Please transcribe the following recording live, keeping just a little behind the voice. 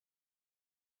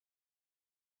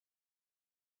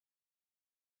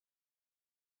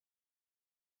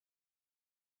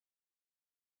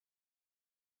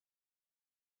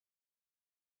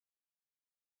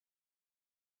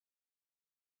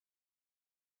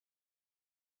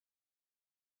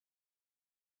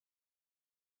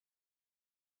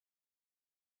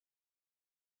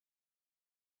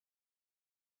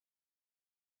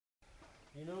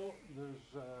You know,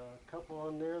 there's a couple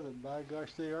on there that, by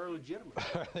gosh, they are legitimate.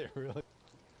 They really.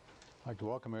 I'd like to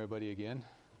welcome everybody again,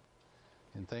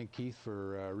 and thank Keith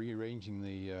for rearranging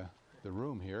the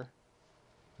room here,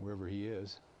 wherever he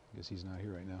is. I guess he's not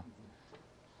here right now.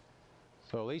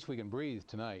 So at least we can breathe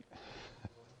tonight.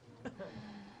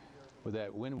 With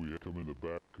that wind, we come in the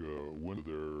back window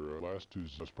there last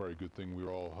Tuesday. That's probably a good thing we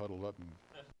were all huddled up,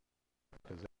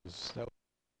 because that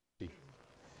was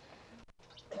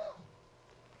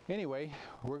anyway,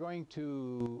 we're going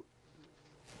to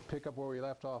pick up where we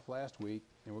left off last week,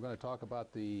 and we're going to talk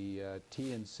about the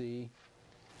TNC,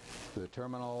 the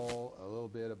terminal, a little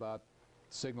bit about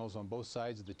signals on both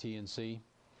sides of the TNC,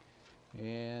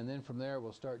 and then from there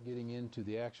we'll start getting into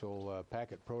the actual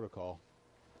packet protocol.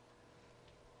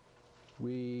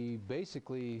 We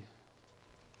basically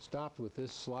stopped with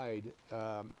this slide.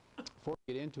 Before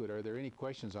we get into it, are there any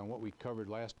questions on what we covered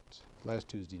last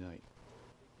Tuesday night?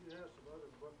 You have some other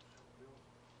books, Bill.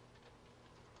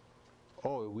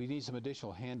 Oh, we need some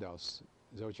additional handouts.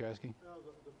 Is that what you're asking? No,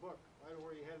 the book. I don't know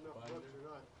whether you had enough books or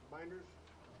not. Binders?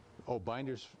 Oh,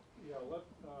 binders. Yeah,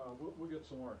 we'll get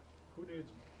some more. Who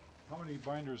needs? How many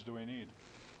binders do we need?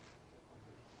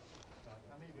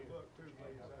 I need a book too,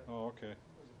 please. Oh, okay.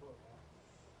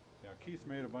 Yeah, Keith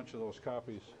made a bunch of those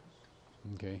copies.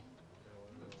 Okay.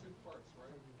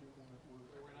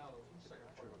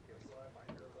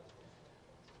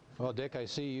 Well, Dick, I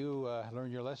see you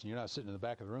learned your lesson. You're not sitting in the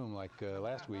back of the room like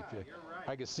last week. You're right.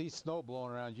 I could see snow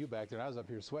blowing around you back there, and I was up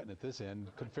here sweating at this end.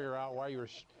 Couldn't figure out why you were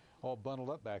all bundled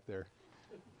up back there.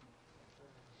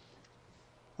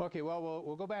 Okay, well,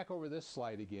 we'll go back over this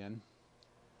slide again.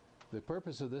 The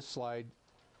purpose of this slide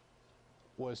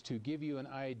was to give you an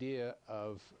idea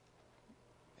of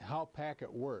how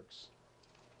packet works,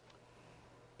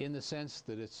 in the sense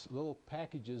that it's little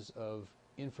packages of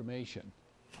information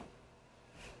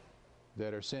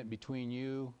that are sent between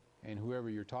you and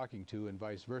whoever you're talking to, and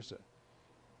vice versa.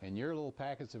 And your little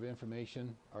packets of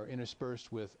information are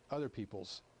interspersed with other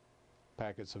people's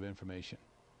packets of information.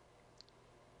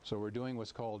 So we're doing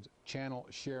what's called channel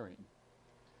sharing.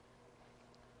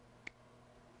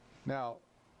 Now,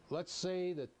 let's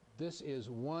say that this is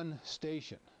one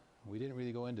station. We didn't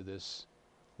really go into this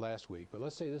last week, but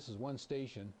let's say this is one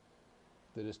station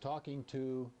that is talking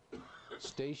to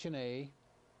Station A,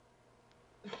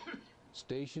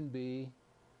 Station B,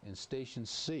 and Station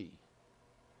C.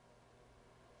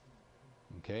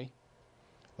 Okay?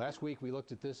 Last week we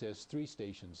looked at this as three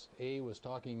stations. A was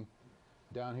talking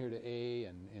down here to A,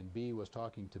 and B was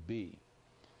talking to B.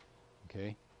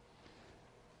 Okay?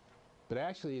 But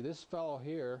actually this fellow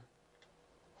here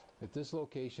at this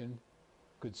location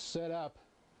could set up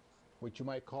what you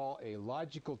might call a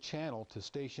logical channel to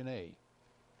Station A.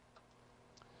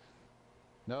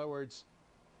 In other words,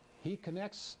 he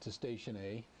connects to Station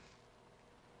A,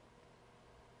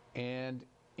 and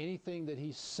anything that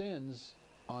he sends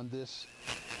on this,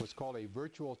 what's called a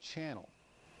virtual channel.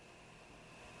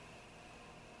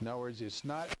 In other words, it's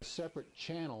not a separate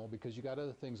channel because you got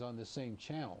other things on the same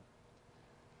channel,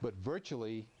 but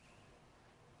virtually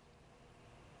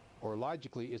or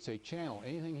logically it's a channel.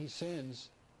 Anything he sends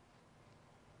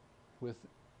with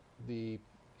the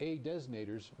A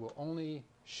designators will only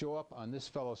show up on this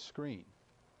fellow's screen.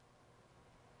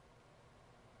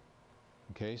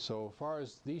 Okay, so far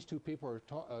as these two people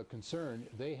are concerned,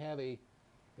 they have a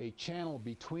channel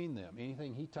between them.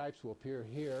 Anything he types will appear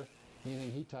here,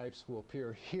 anything he types will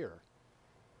appear here.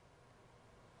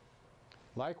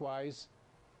 Likewise,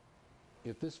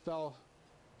 if this fellow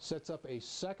sets up a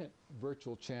second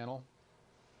virtual channel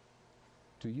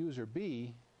to user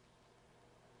B,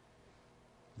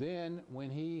 then when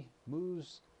he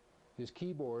moves his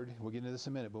keyboard, we'll get into this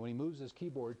in a minute, but when he moves his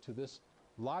keyboard to this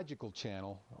logical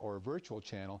channel or virtual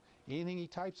channel, anything he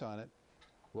types on it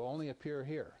will only appear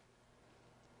here.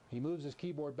 He moves his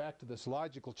keyboard back to this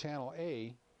logical channel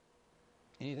A,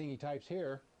 anything he types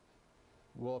here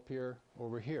will appear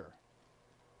over here.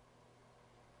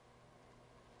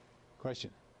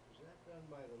 Question? Is that done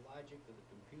by the logic of the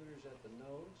computers at the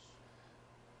nodes?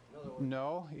 In other words,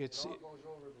 No, it all goes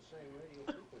over the same radio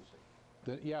frequency.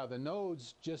 Yeah, the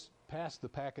nodes just pass the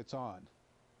packets on.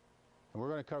 And we're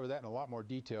going to cover that in a lot more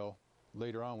detail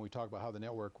later on when we talk about how the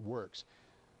network works.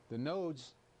 The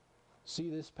nodes see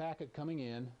this packet coming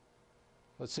in,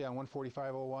 let's say on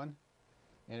 145.01,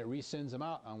 and it resends them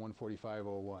out on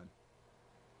 145.01.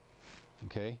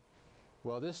 Okay?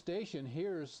 Well, this station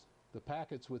hears the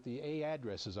packets with the A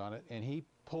addresses on it, and he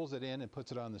pulls it in and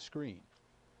puts it on the screen.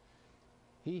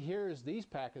 He hears these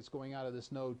packets going out of this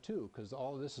node too, because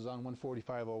all of this is on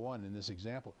 145.01 in this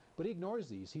example. But he ignores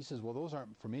these. He says, well, those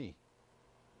aren't for me.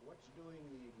 What's doing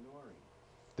the ignoring?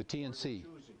 The TNC.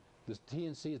 Choosing. The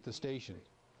TNC at the station.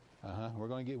 We're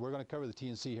going to cover the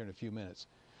TNC here in a few minutes.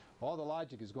 All the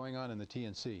logic is going on in the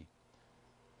TNC.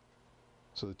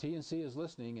 So the TNC is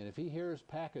listening, and if he hears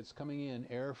packets coming in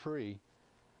error-free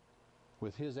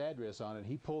with his address on it,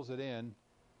 he pulls it in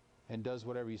and does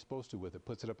whatever he's supposed to with it,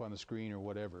 puts it up on the screen or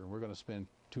whatever. And we're going to spend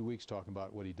 2 weeks talking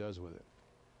about what he does with it.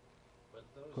 But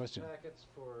those Question. packets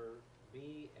for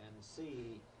B and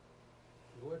C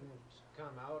wouldn't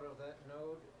come out of that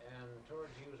node and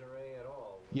towards user A at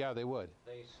all. Yeah, they would.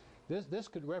 They, This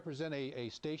could represent a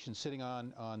station sitting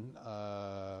on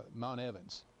Mount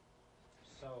Evans.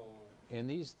 so And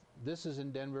this is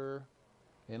in Denver,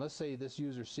 and let's say this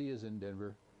user C is in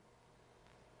Denver,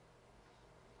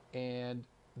 and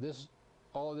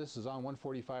all of this is on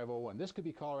 145.01. This could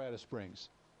be Colorado Springs,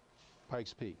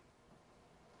 Pikes Peak.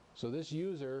 So this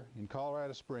user in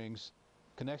Colorado Springs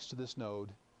connects to this node.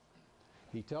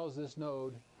 He tells this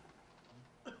node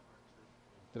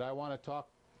that I want to talk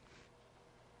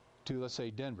to, let's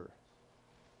say, Denver.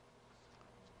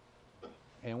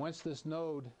 And once this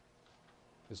node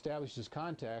establishes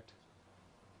contact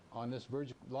on this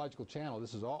logical channel,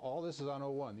 this is all this is on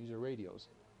 01. These are radios.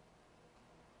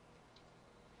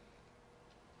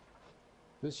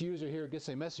 This user here gets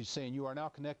a message saying you are now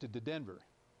connected to Denver.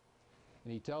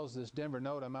 And he tells this Denver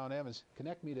node on Mount Evans,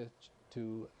 connect me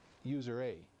to user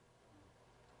A.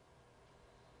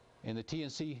 And the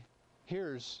TNC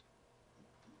hears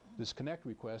this connect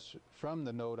request from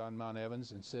the node on Mount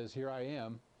Evans and says, here I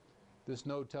am. This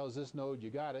node tells this node, you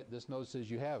got it. This node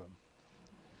says, you have him.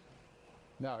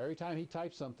 Now, every time he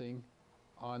types something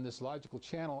on this logical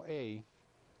channel A,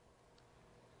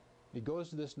 it goes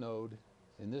to this node,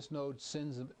 and this node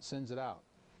sends it out.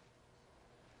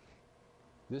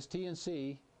 This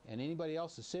TNC and anybody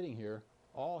else that's sitting here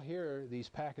all hear these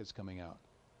packets coming out.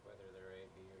 whether they're A,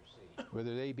 B, or C.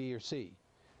 Whether they B or C.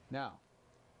 Now,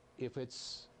 if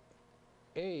it's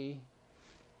A,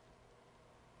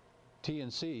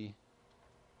 TNC,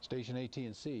 station A,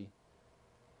 TNC,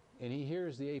 and he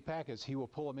hears the A packets, he will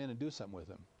pull them in and do something with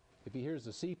them. If he hears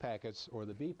the C packets or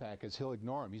the B packets, he'll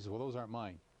ignore them. He says, well, those aren't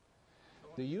mine.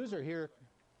 The user here,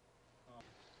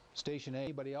 station A,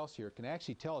 anybody else here, can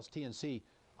actually tell us TNC,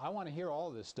 I want to hear all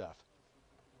of this stuff.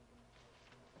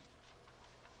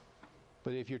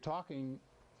 But if you're talking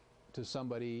to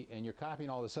somebody and you're copying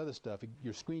all this other stuff,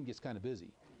 your screen gets kind of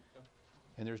busy.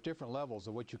 And there's different levels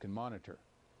of what you can monitor.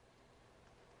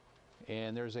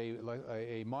 And there's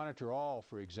a monitor all,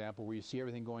 for example, where you see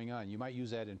everything going on. You might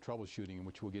use that in troubleshooting,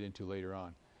 which we'll get into later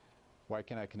on. Why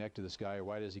can't I connect to this guy, or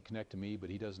why does he connect to me, but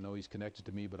he doesn't know he's connected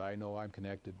to me, but I know I'm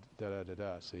connected,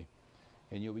 da-da-da-da, see?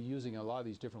 And you'll be using a lot of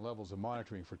these different levels of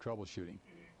monitoring for troubleshooting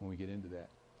when we get into that.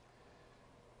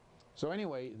 So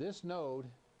anyway, this node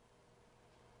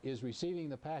is receiving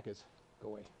the packets. Go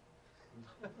away.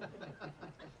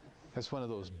 That's one of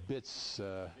those bits,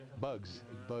 bugs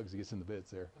that gets in the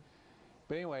bits there.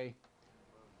 But anyway,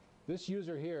 this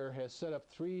user here has set up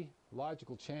 3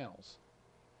 logical channels.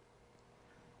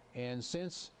 And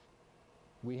since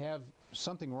we have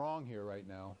something wrong here right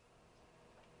now,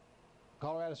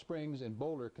 Colorado Springs and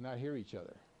Boulder cannot hear each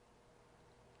other.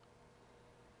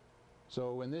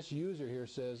 So when this user here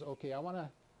says, okay, I want to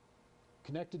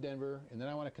connect to Denver, and then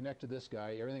I want to connect to this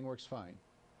guy, everything works fine.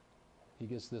 He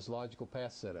gets this logical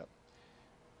path set up.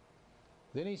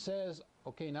 Then he says,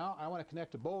 okay, now I want to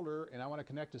connect to Boulder, and I want to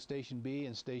connect to Station B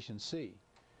and Station C.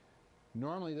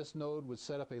 Normally this node would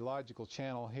set up a logical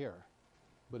channel here,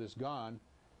 but it's gone.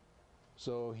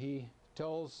 So he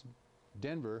tells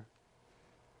Denver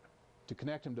to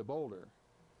connect him to Boulder.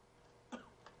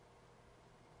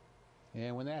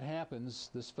 And when that happens,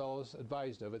 this fellow's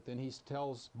advised of it, then he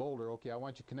tells Boulder, okay, I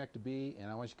want you to connect to B,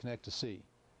 and I want you to connect to C.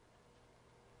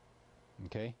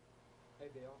 Okay? Hey,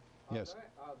 Bill. Yes.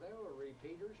 Are they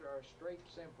repeaters or straight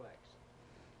simplex?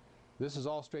 This is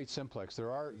all straight simplex.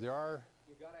 There are. You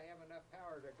got to have enough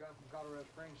power to come from Colorado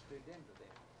Springs to Denver then.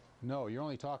 No, you're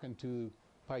only talking to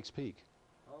Pikes Peak.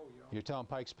 Oh, You're telling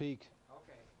Pikes Peak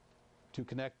okay. to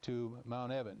connect to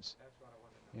Mount Evans. That's what I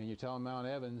wanted to know. And you're telling Mount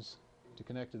Evans to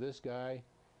connect to this guy.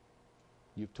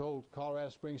 You've told Colorado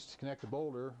Springs to connect to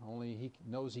Boulder, only he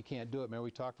knows he can't do it. Remember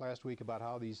we talked last week about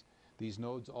how these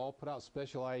nodes all put out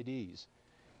special IDs.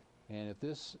 And if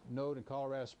this node in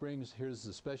Colorado Springs hears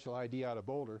the special ID out of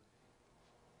Boulder,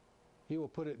 he will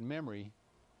put it in memory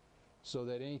so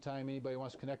that anytime anybody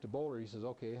wants to connect to Boulder, he says,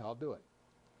 okay, I'll do it.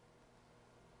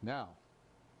 Now,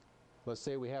 let's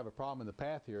say we have a problem in the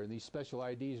path here and these special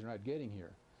IDs are not getting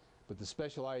here. But the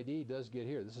special ID does get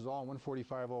here. This is all in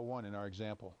 145.01 in our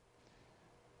example.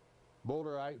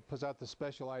 Boulder puts out the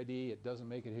special ID. It doesn't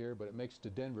make it here, but it makes it to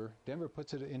Denver. Denver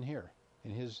puts it in here.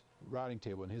 in his routing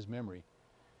table, in his memory.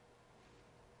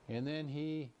 And then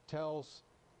he tells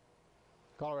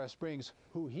Colorado Springs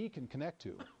who he can connect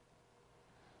to.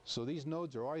 So these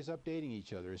nodes are always updating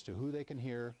each other as to who they can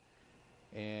hear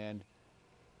and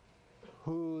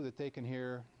who that they can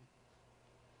hear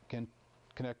can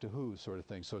connect to who, sort of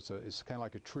thing. So it's kind of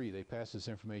like a tree. They pass this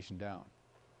information down.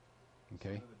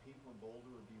 Okay. So the people in Boulder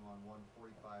would be on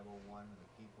 145.01, and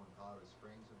the people in Colorado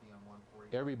Springs would be on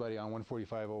 145. Everybody on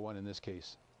 145.01 in this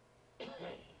case.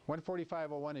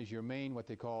 145.01 is your main, what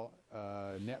they call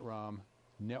NetROM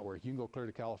network. You can go clear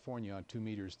to California on 2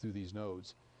 meters through these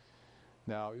nodes.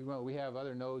 Now, we have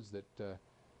other nodes that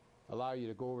allow you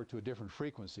to go over to a different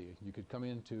frequency. You could come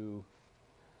into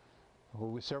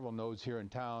with several nodes here in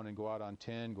town and go out on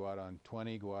 10, go out on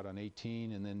 20, go out on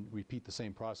 18, and then repeat the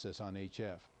same process on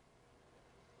HF.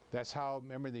 That's how,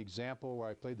 remember the example where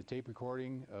I played the tape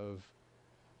recording of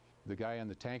the guy on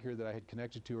the tanker that I had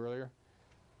connected to earlier?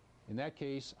 In that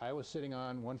case, I was sitting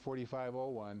on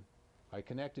 145.01. I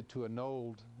connected to a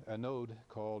node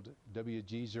called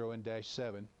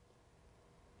WG0N-7,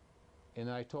 and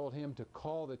I told him to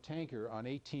call the tanker on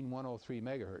 18.103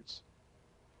 megahertz.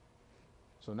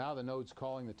 So now the node's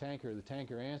calling the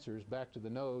tanker answers back to the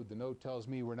node tells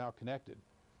me we're now connected.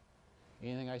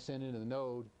 Anything I send into the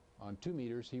node on 2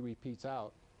 meters, he repeats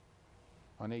out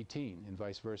on 18 and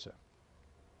vice versa.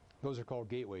 Those are called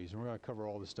gateways, and we're going to cover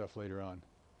all this stuff later on.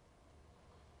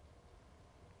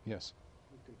 Yes?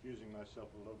 I'm confusing myself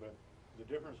a little bit. The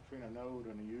difference between a node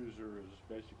and a user is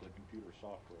basically computer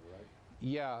software, right?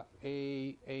 Yeah,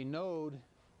 a node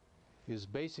is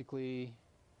basically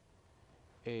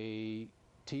a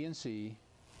TNC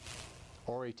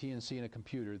or a TNC in a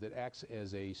computer that acts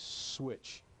as a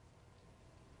switch,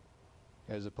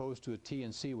 as opposed to a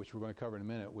TNC, which we're going to cover in a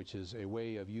minute, which is a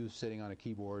way of you sitting on a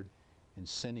keyboard and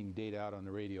sending data out on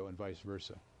the radio and vice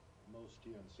versa. Most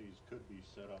TNCs could be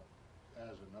set up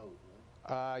as a node,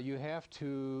 right? You have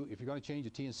to, if you're going to change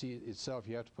the TNC itself,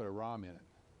 you have to put a ROM in it,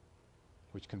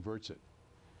 which converts it.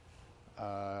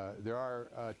 There are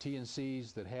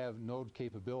TNCs that have node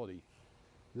capability.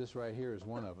 This right here is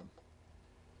one of them.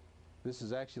 This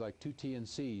is actually like 2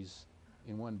 TNCs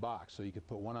in one box, so you could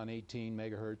put one on 18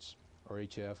 megahertz or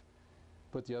HF,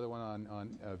 put the other one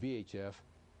on VHF,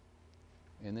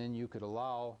 and then you could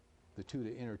allow the two to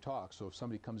intertalk. So if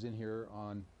somebody comes in here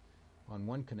on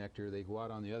one connector, they go out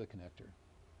on the other connector.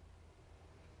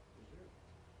 Is there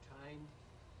time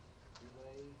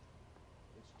delay?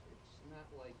 It's not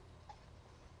like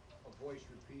a voice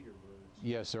repeater where it's...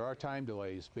 Yes, there are time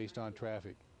delays based on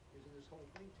traffic. Isn't this whole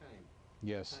thing time?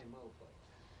 Yes. Time multiplied.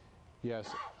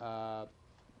 Yes.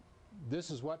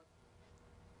 This is what,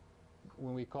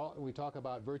 when we talk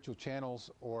about virtual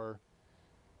channels or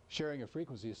sharing a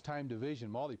frequency, it's time division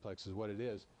multiplex is what it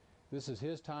is. This is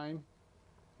his time,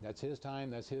 that's his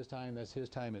time, that's his time, that's his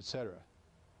time, etc.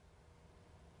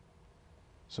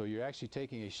 So you're actually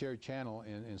taking a shared channel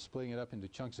and splitting it up into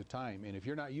chunks of time, and if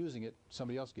you're not using it,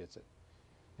 somebody else gets it.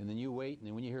 And then you wait, and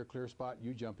then when you hear a clear spot,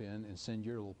 you jump in and send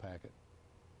your little packet.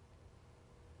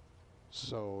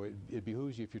 So it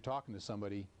behooves you, if you're talking to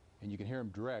somebody and you can hear them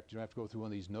direct, you don't have to go through one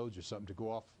of these nodes or something to go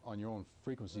off on your own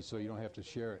frequency, so you don't have to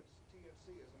share it.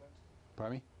 TNC, isn't it?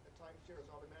 Pardon me? The time share is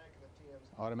automatic in the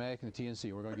TNC. Automatic and the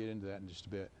TNC. We're going to get into that in just a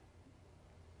bit.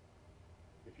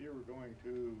 If you were going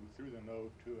through the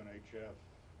node to an HF,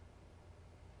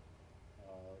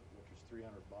 which is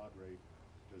 300 baud rate,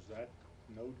 does that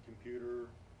node computer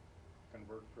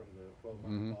convert from the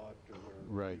 1200 baud to where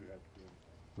Right. you have to do?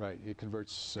 Right. It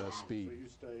converts speed. So you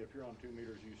stay, if you're on 2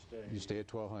 meters, you stay. You stay at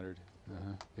 1200.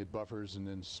 It buffers and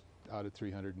then out at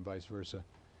 300 and vice versa.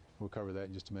 We'll cover that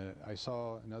in just a minute. I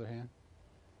saw another hand.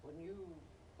 When you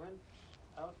went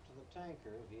out to the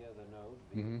tanker via the node,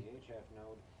 via the HF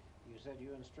node, you said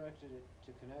you instructed it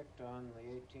to connect on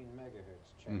the 18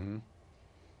 megahertz channel.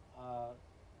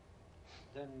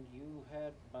 Then you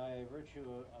had, by virtue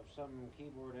of some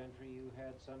keyboard entry, you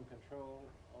had some control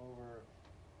over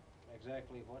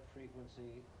exactly what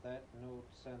frequency that node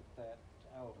sent that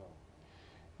out on.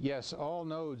 Yes, all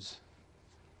nodes,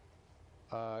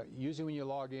 usually when you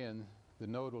log in, the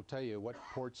node will tell you what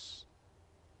ports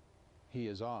he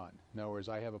is on. In other words,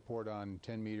 I have a port on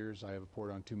 10 meters, I have a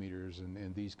port on 2 meters,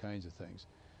 and these kinds of things.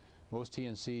 Most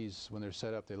TNCs, when they're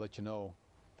set up, they let you know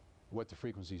what the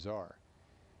frequencies are.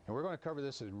 And we're going to cover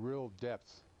this in real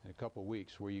depth in a couple of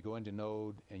weeks, where you go into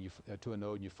node and to a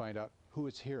node and you find out who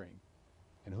it's hearing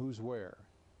and who's where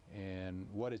and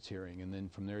what it's hearing, and then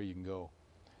from there you can go.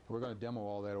 We're going to demo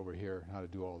all that over here, how to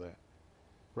do all that.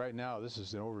 Right now, this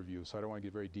is an overview, so I don't want to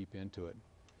get very deep into it.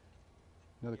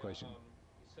 Another question. You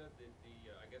said that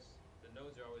I guess the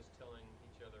nodes are always telling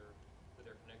each other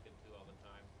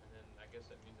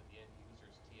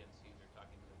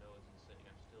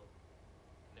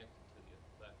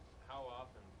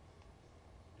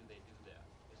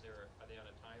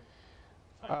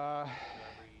Every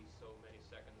so many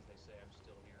seconds they say I'm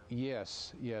still here.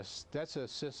 Yes, yes. That's a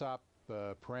sysop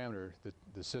parameter that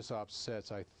the sysop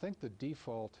sets. I think the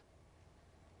default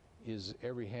is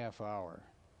every half hour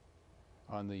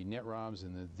on the net ROMs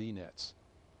and the VNets.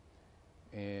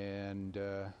 And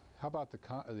how about the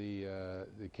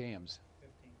cams?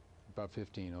 15. About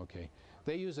 15, okay.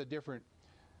 They use a different,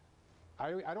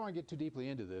 I don't want to get too deeply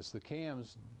into this. The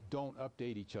cams don't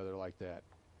update each other like that.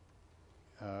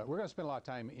 We're going to spend a lot of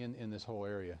time in this whole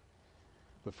area.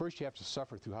 But first you have to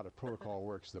suffer through how the protocol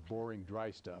works, the boring,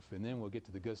 dry stuff, and then we'll get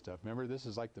to the good stuff. Remember, this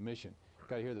is like the mission. You've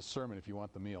got to hear the sermon if you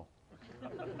want the meal.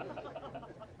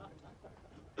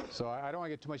 So I don't want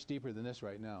to get too much deeper than this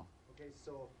right now. Okay,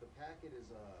 so if the packet is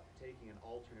taking an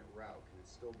alternate route, can it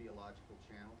still be a logical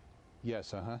channel?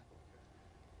 Yes, It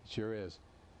sure is.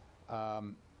 I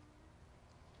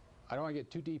don't want to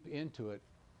get too deep into it.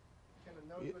 Can a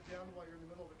node go down while you're in the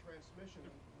middle of a transmission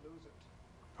and lose it?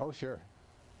 Oh, sure.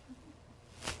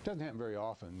 Doesn't happen very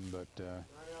often, but 9 out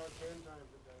of 10 times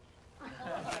it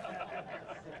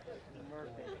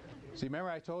does. see, remember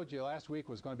I told you last week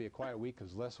was going to be a quiet week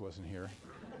because Les wasn't here.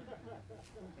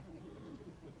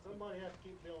 Somebody has to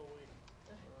keep Bill awake.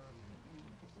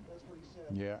 That's what he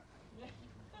said. Yeah.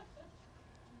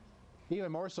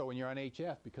 Even more so when you're on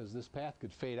HF because this path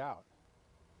could fade out.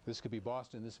 This could be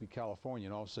Boston, this could be California,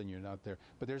 and all of a sudden you're not there.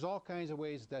 But there's all kinds of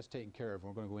ways that that's taken care of, and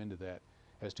we're going to go into that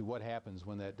as to what happens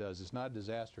when that does. It's not a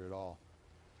disaster at all.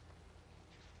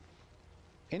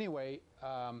 Anyway,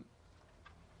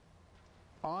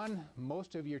 on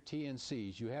most of your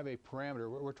TNCs, you have a parameter.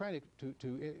 We're trying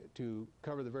to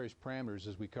cover the various parameters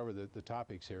as we cover the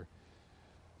topics here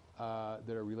that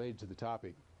are related to the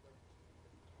topic.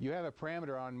 You have a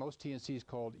parameter on most TNCs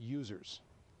called users.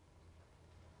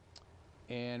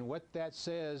 And what that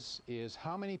says is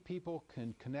how many people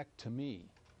can connect to me,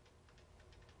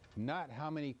 not how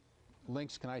many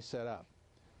links can I set up.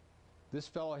 This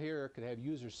fellow here could have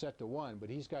users set to 1, but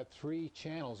he's got 3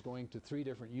 channels going to 3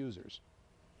 different users.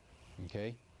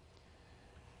 Okay?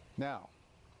 Now,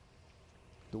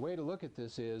 the way to look at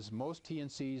this is most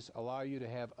TNCs allow you to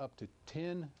have up to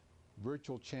 10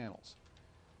 virtual channels.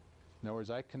 In other words,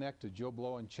 I connect to Joe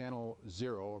Blow on channel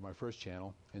 0, or my first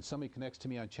channel, and somebody connects to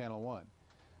me on channel 1.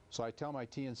 So I tell my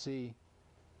TNC,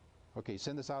 okay,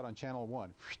 send this out on channel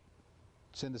 1.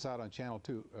 Send this out on channel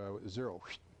 0.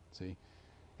 See?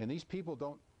 And these people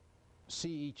don't see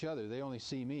each other. They only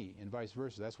see me, and vice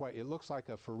versa. That's why it looks like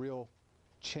a for real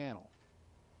channel,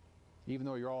 even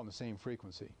though you're all in the same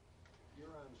frequency. You're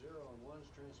on 0 and one's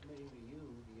transmitting to you.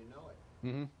 Do you know it?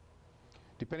 Mm-hmm.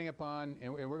 Depending upon,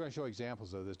 and we're going to show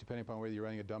examples of this, depending upon whether you're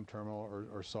running a dumb terminal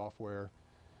or software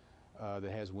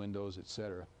that has Windows,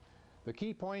 etc. The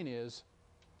key point is,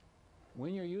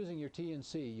 when you're using your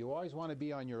TNC, you always want to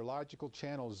be on your logical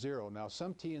channel 0. Now,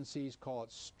 some TNCs call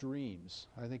it streams.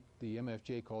 I think the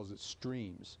MFJ calls it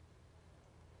streams.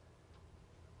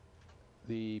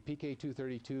 The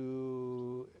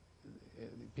PK232,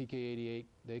 PK88,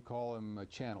 they call them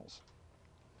channels.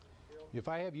 If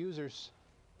I have users...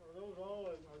 Are those all,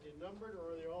 are they numbered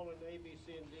or are they all in A, B,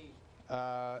 C, and D?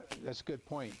 That's a good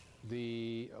point.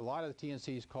 A lot of the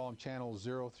TNCs call them channel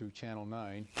 0 through channel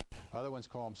 9. Other ones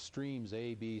call them streams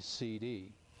A, B, C,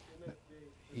 D. MFJ.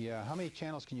 Yeah, how many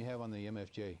channels can you have on the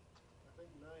MFJ? I think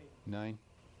 9. 9?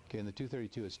 Okay, and the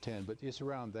 232 is 10, but it's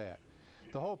around that.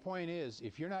 The whole point is,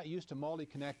 if you're not used to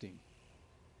multi-connecting,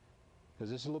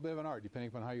 because this is a little bit of an art depending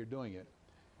upon how you're doing it,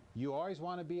 you always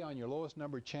want to be on your lowest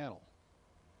numbered channel,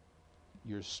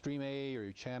 your stream A or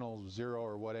your channel 0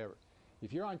 or whatever.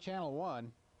 If you're on channel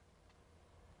 1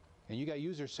 and you got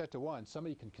users set to 1,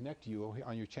 somebody can connect to you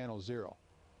on your channel 0.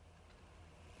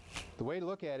 The way to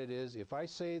look at it is, if I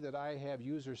say that I have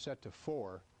users set to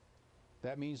 4,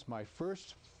 that means my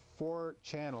first 4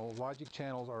 channels, logic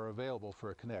channels, are available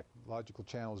for a connect. Logical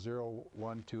channel 0,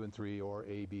 1, 2, and 3, or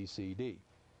A, B, C, D.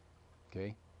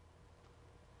 Okay?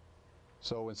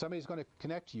 So when somebody's going to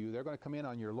connect to you, they're going to come in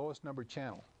on your lowest numbered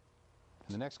channel.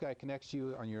 And the next guy connects to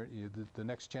you on the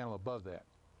next channel above that.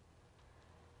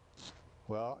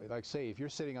 Well, like I say, if you're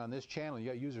sitting on this channel, you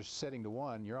got users setting to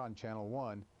 1, you're on channel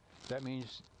 1, that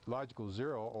means logical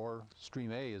 0 or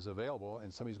stream A is available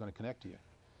and somebody's going to connect to you.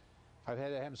 I've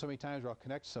had that happen so many times where I'll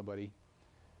connect to somebody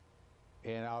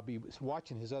and I'll be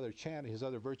watching his other channel, his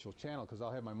other virtual channel, because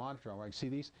I'll have my monitor on where I can see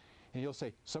these, and he'll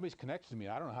say, somebody's connected to me,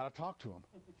 I don't know how to talk to him.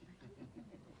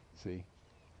 See?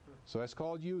 So that's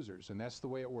called users, and that's the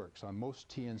way it works on most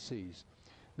TNCs.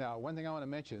 Now, one thing I want to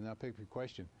mention, and I'll pick up your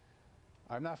question,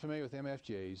 I'm not familiar with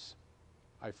MFJs.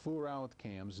 I fool around with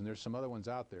cams, and there's some other ones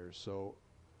out there, so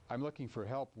I'm looking for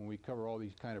help when we cover all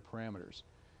these kind of parameters.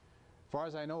 far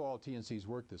as I know, all TNCs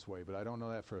work this way, but I don't know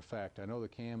that for a fact. I know the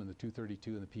CAM and the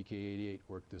 232 and the PK88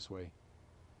 work this way.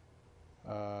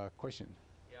 Question?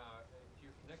 Yeah, if you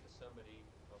connect to somebody,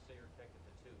 well, say you're connected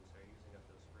to two, so you're using up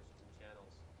those first two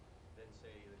channels, then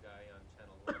say the guy on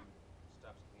channel 1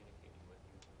 stops communicating with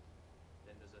you,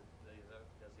 then does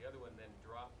the other one then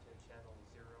drop to channel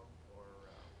 0, or...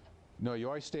 No,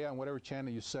 you always stay on whatever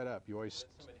channel you set up. You always...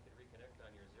 Then somebody could reconnect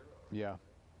on your 0, right? Yeah.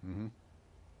 Mm-hmm.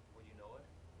 Will you know it?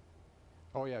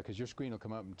 Oh yeah, because your screen will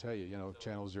come up and tell you, you know, So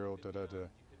channel 0, you could be da-da-da. on- You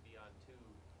could be on 2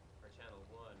 or channel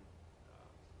 1,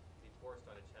 be forced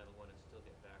on a channel 1 and still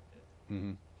get back to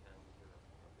Mm-hmm. channel 0.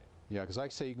 Okay. Yeah, because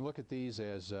like I say, you can look at these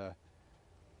as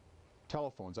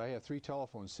telephones. I have 3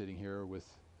 telephones sitting here with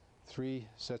 3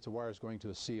 sets of wires going to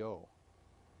a CO.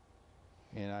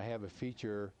 And I have a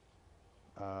feature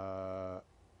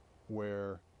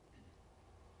where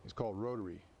it's called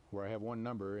rotary, where I have one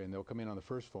number and they'll come in on the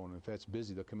first phone, and if that's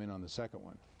busy, they'll come in on the second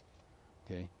one.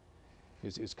 Okay?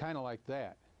 It's kind of like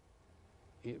that,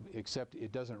 except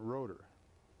it doesn't rotor.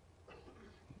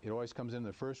 It always comes in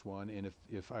the first one, and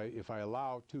if I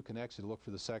allow 2 connects, it'll look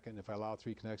for the second. If I allow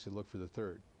 3 connects, it'll look for the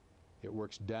third. It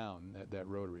works down that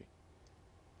rotary.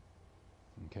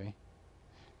 Okay?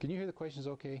 Can you hear the questions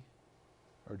okay?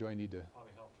 Or do I need to?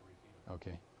 Probably help to repeat it.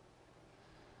 Okay.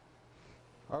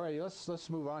 All right, let's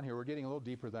move on here. We're getting a little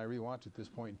deeper than I really want to at this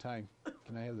point in time.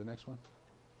 Can I have the next one?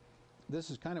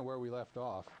 This is kind of where we left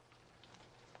off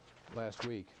last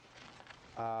week.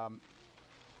 We're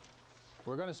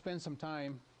going to spend some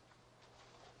time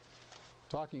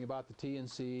talking about the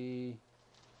TNC,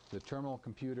 the terminal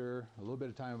computer, a little bit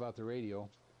of time about the radio.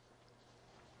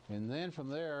 And then from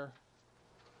there,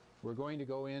 we're going to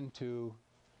go into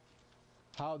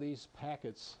how these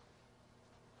packets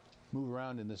move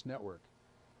around in this network.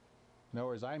 In other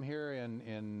words, I'm here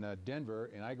in Denver,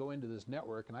 and I go into this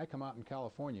network, and I come out in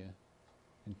California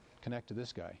and connect to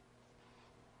this guy.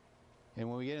 And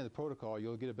when we get into the protocol,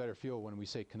 you'll get a better feel when we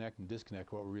say connect and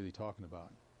disconnect what we're really talking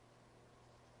about.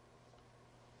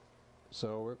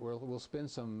 So we'll spend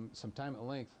some time at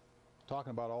length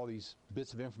talking about all these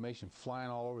bits of information flying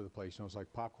all over the place. You know, it's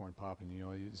like popcorn popping. You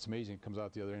know, it's amazing it comes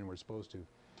out the other end where it's supposed to.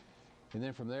 And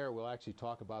then from there, we'll actually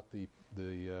talk about the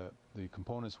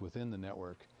components within the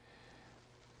network.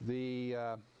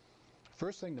 The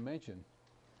first thing to mention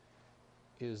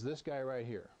is this guy right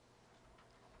here,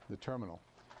 the terminal.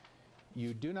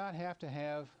 You do not have to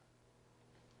have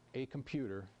a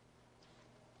computer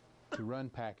to run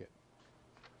packet.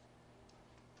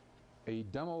 A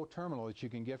demo terminal that you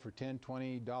can get for $10,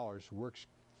 $20 works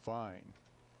fine.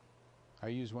 I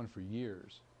used one for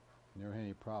years, never had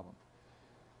any problem.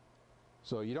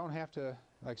 So you don't have to,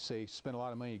 like I say, spend a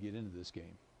lot of money to get into this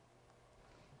game.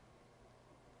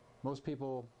 Most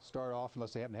people start off,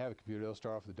 unless they happen to have a computer, they'll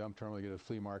start off with a dumb terminal, they get a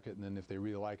flea market, and then if they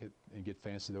really like it and get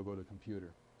fancy, they'll go to a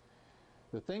computer.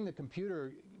 The thing the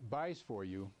computer buys for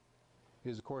you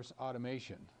is, of course,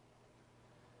 automation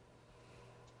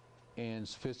and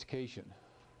sophistication.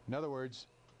 In other words,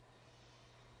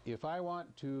 if I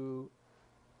want to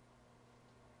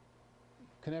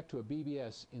connect to a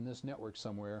BBS in this network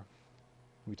somewhere,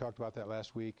 we talked about that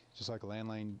last week, just like a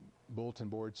landline bulletin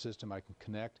board system, I can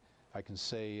connect, I can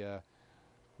say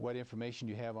what information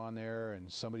you have on there, and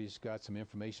somebody's got some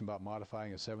information about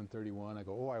modifying a 731, I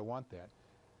go, oh, I want that.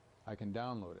 I can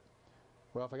download it.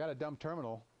 Well, if I got a dumb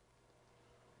terminal,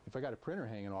 if I got a printer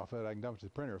hanging off of it, I can dump it to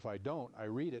the printer. If I don't, I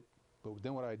read it, but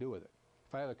then what do I do with it?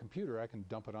 If I have a computer, I can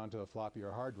dump it onto a floppy or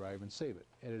a hard drive and save it,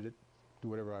 edit it, do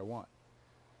whatever I want.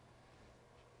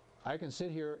 I can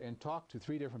sit here and talk to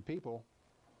 3 different people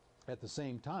at the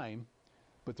same time,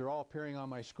 but they're all appearing on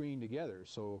my screen together.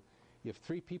 So if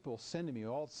 3 people send to me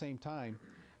all at the same time,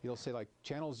 it'll say like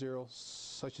channel 0,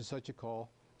 such and such a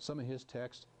call, some of his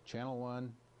text, channel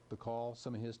 1, the call,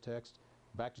 some of his text,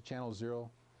 back to channel 0.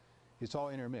 It's all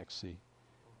intermixed, see?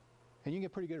 And you can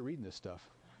get pretty good at reading this stuff.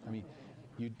 I mean,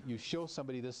 you show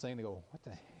somebody this thing, they go, what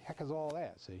the heck is all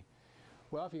that, see?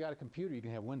 Well, if you got a computer, you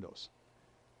can have Windows.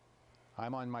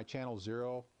 I'm on my channel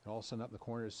 0, and all of a sudden up in the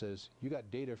corner it says, you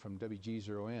got data from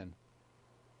WG0N,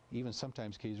 even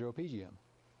sometimes K0PGM.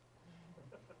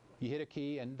 You hit a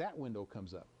key, and that window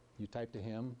comes up. You type to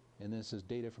him, and then it says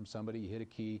data from somebody, you hit a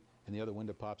key, and the other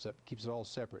window pops up, keeps it all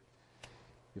separate.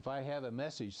 If I have a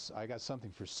message, I got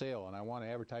something for sale, and I want to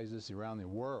advertise this around the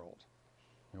world,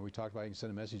 and we talked about you can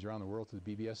send a message around the world through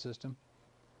the BBS system,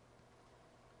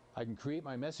 I can create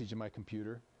my message in my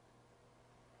computer,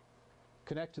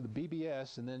 connect to the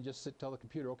BBS, and then just tell the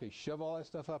computer, okay, shove all that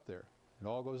stuff up there. It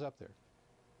all goes up there.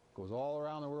 Goes all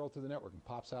around the world through the network and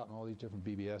pops out in all these different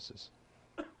BBSs.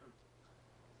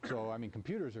 So, I mean,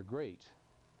 computers are great.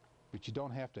 but you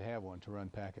don't have to have one to run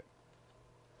packet.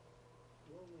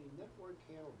 Will the network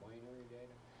handle binary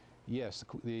data? Yes,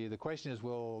 the question is,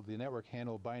 will the network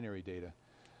handle binary data?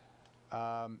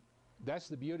 That's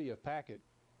the beauty of packet.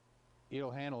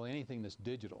 It'll handle anything that's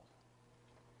digital.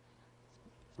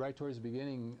 Right towards the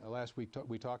beginning last week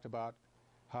we talked about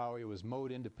how it was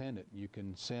mode independent. You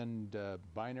can send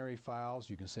binary files,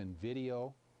 you can send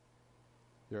video.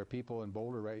 There are people in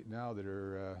Boulder right now that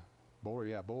are,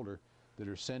 Boulder, that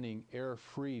are sending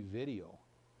error-free video.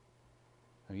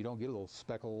 And you don't get little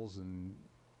speckles and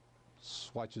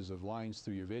swatches of lines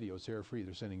through your video. It's error-free.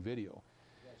 They're sending video.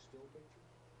 Is that still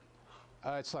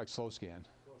picture? It's like slow scan.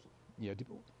 Slow scan. Yeah,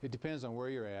 it depends on where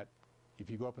you're at. If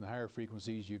you go up in the higher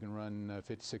frequencies, you can run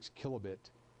 56 kilobit,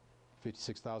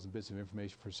 56,000 bits of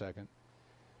information per second.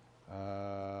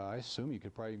 I assume you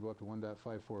could probably go up to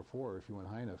 1.544 if you went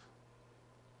high enough.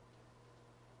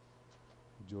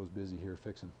 Joe's busy here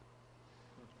fixing.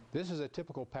 This is a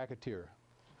typical packeteer,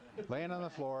 laying on the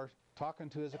floor, talking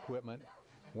to his equipment,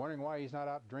 wondering why he's not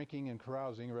out drinking and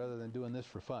carousing rather than doing this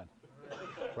for fun.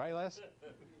 Right, Les?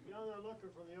 Young are looking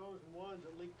for the O's and ones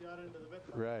that leaked out into the bit.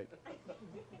 Right.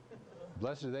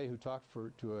 Blessed are they who talk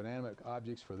to inanimate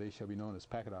objects, for they shall be known as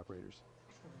packet operators.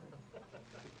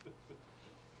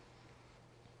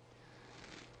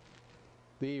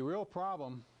 The real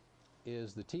problem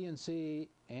is the TNC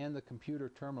and the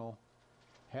computer terminal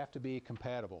have to be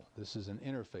compatible. This is an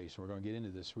interface. We're going to get into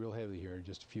this real heavy here in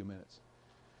just a few minutes.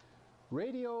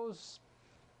 Radios,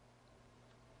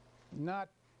 not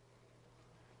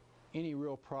any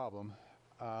real problem.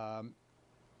 I'm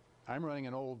running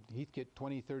an old Heathkit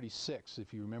 2036,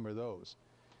 if you remember those.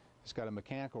 It's got a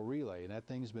mechanical relay, and that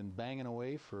thing's been banging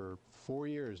away for 4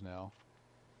 years now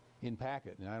in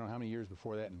packet, and I don't know how many years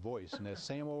before that in voice, and that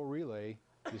same old relay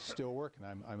is still working.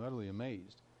 I'm utterly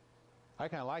amazed. I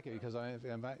kind of like it because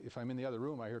if I'm in the other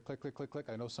room, I hear click, click, click, click.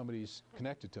 I know somebody's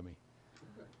connected to me.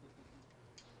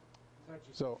 I thought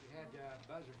you So, said you had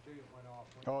buzzer too that went off.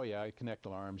 oh yeah, I connect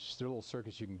alarms. There are little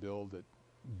circuits you can build that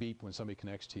beep when somebody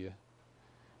connects to you.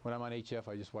 When I'm on HF,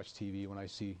 I just watch TV. When I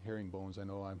see herringbones, I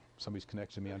know somebody's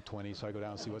connected to me on 20, so I go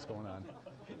down and see what's going on.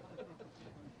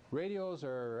 Radios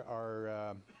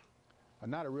are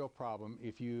not a real problem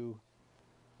if you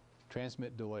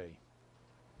transmit delay.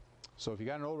 So if you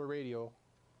got an older radio,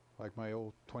 like my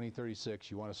old 2036,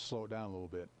 you want to slow it down a little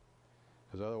bit,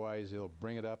 because otherwise it'll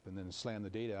bring it up and then slam the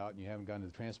data out, and you haven't gotten to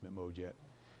the transmit mode yet.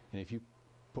 And if you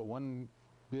put one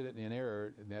bit in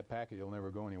error in that packet, it'll never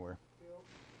go anywhere. You know,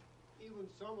 even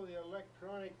some of the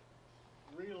electronic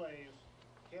relays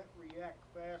can't react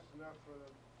fast enough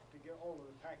to get hold of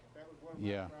the packet. That was one of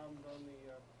my problems on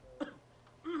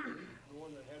the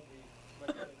one that had the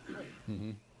electronic switch.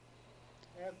 Mm-hmm.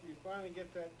 After you finally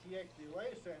get that TX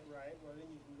delay set right, well then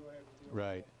you can go ahead with the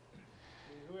Right.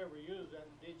 and whoever used that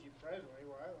digi presently,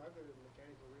 well I got a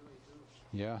mechanical relay too.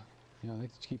 Yeah, they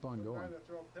just keep on I'm going. trying to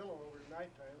throw a pillow over at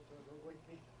nighttime so it don't wake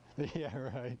me. Yeah,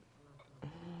 right.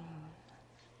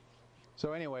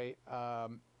 So anyway,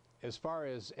 as far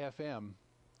as FM,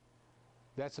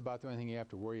 that's about the only thing you have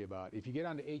to worry about. If you get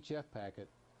onto HF packet,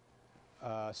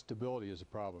 stability is a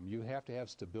problem. You have to have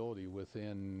stability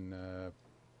within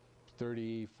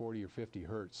 30, 40, or 50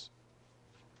 hertz.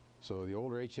 So the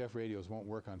older HF radios won't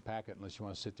work on packet unless you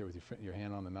want to sit there with your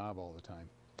hand on the knob all the time.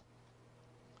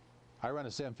 I run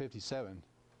a 757,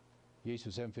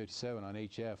 Yaesu 757 on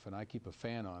HF, and I keep a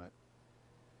fan on it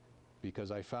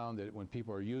because I found that when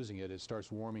people are using it, it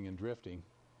starts warming and drifting,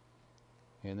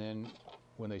 and then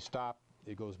when they stop,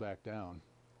 it goes back down.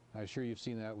 I'm sure you've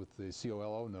seen that with the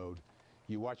COLO node.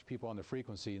 You watch people on the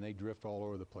frequency and they drift all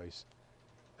over the place.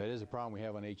 That is a problem we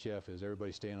have on HF, is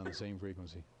everybody staying on the same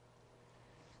frequency.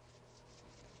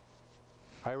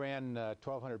 I ran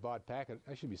 1200 baud packet.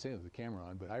 I shouldn't be saying it with the camera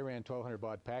on, but I ran 1200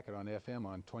 baud packet on FM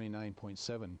on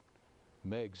 29.7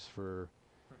 megs for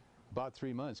about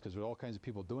 3 months because there were all kinds of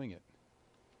people doing it.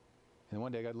 And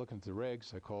one day I got looking at the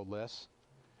regs. I called Les.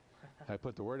 I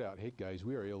put the word out, hey guys,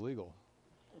 we are illegal.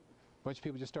 A bunch of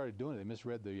people just started doing it. They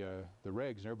misread the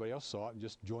regs, and everybody else saw it and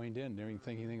just joined in. They didn't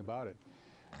think anything about it.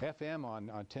 FM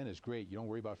on 10 is great. You don't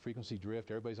worry about frequency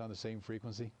drift. Everybody's on the same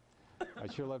frequency.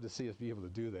 I'd sure love to see us be able to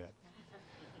do that.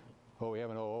 Oh, we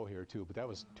have an OO here too, but that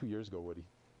was 2 years ago, Woody.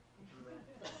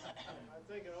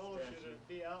 I think an OO should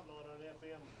be outlawed on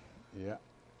FM. Yeah.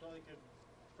 So they could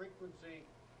frequency,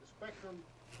 the spectrum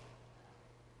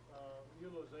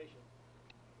utilization.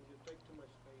 It just takes too much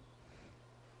space.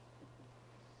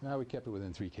 Now we kept it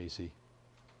within 3 kc.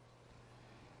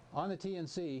 On the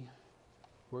TNC,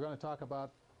 we're going to talk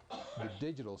about the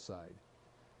digital side.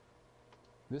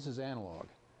 This is analog.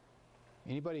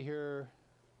 Anybody here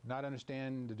not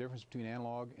understand the difference between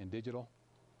analog and digital?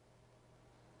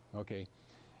 Okay.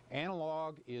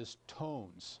 Analog is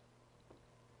tones,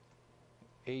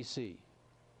 AC,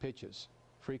 pitches,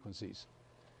 frequencies.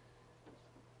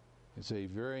 It's a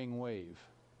varying wave,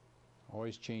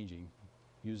 always changing,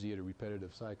 usually at a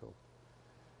repetitive cycle.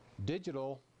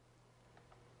 Digital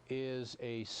is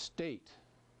a state.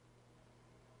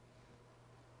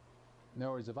 In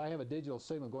other words, if I have a digital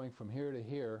signal going from here to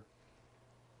here,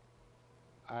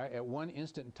 at one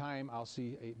instant in time I'll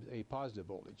see a positive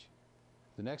voltage.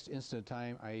 The next instant in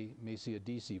time I may see a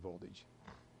DC voltage.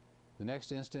 The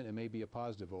next instant it may be a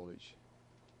positive voltage.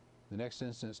 The next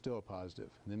instant it's still a positive.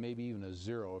 And then maybe even a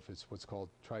zero if it's what's called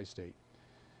tri-state.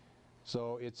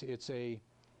 So it's a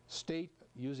state,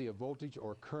 usually a voltage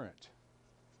or current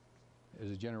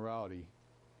as a generality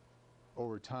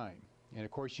over time. And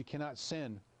of course you cannot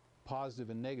send positive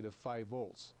and negative 5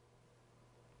 volts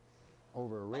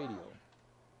over a radio.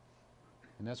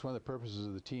 And that's one of the purposes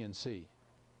of the TNC.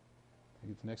 Can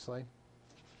you get the next slide?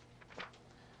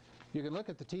 You can look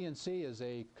at the TNC as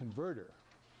a converter.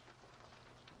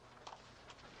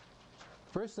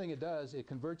 First thing it does, it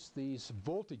converts these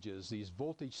voltages, these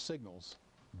voltage signals,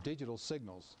 digital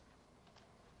signals,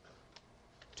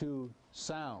 to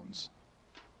sounds,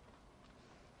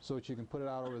 so that you can put it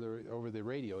out over the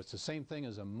radio. It's the same thing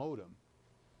as a modem.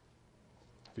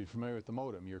 If you're familiar with the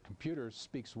modem, your computer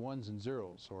speaks ones and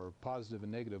zeros, or positive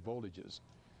and negative voltages.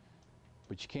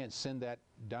 But you can't send that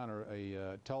down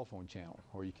a telephone channel,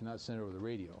 or you cannot send it over the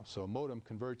radio. So a modem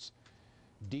converts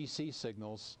DC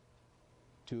signals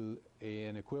to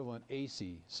an equivalent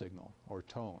AC signal, or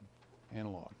tone,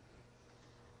 analog.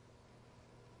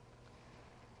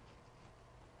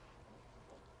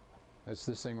 That's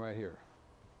this thing right here.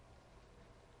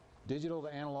 Digital to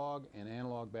analog and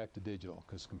analog back to digital,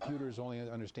 because computers only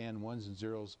understand ones and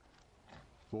zeros,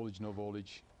 voltage, no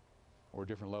voltage, or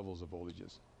different levels of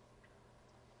voltages.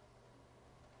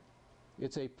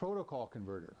 It's a protocol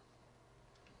converter.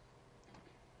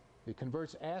 It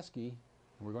converts ASCII,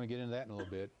 and we're going to get into that in a little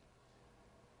bit.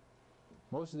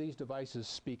 Most of these devices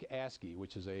speak ASCII,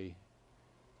 which is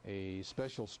a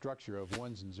special structure of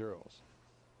ones and zeros.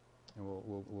 And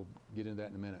we'll get into that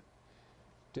in a minute.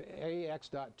 To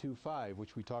AX.25,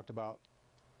 which we talked about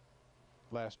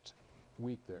last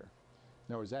week there.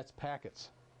 In other words, that's packets.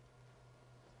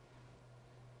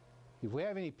 If we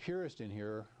have any purist in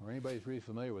here, or anybody who's really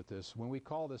familiar with this, when we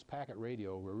call this packet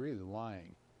radio, we're really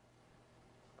lying.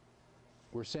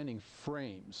 We're sending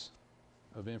frames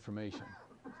of information,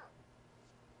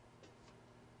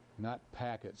 not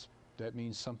packets. That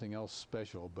means something else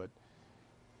special, but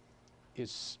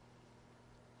it's,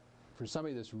 for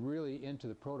somebody that's really into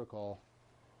the protocol,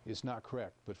 it's not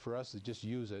correct. But for us to just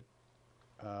use it,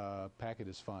 packet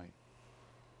is fine.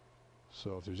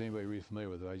 So if there's anybody really familiar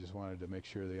with it, I just wanted to make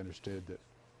sure they understood that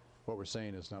what we're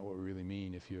saying is not what we really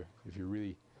mean if you're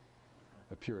really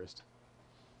a purist.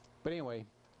 But anyway,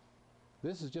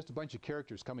 this is just a bunch of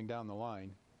characters coming down the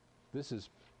line. This is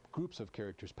groups of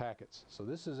characters, packets. So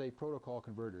this is a protocol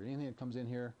converter. Anything that comes in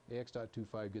here,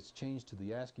 AX.25, gets changed to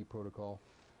the ASCII protocol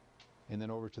and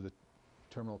then over to the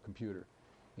terminal computer.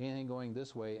 Anything going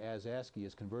this way as ASCII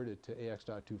is converted to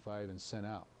AX.25 and sent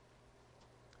out.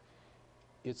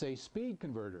 It's a speed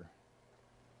converter.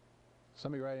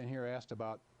 Somebody right in here asked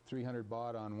about 300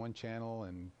 baud on one channel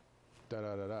and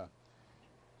da-da-da-da.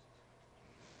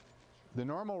 The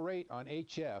normal rate on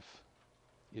HF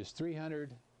is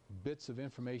 300 bits of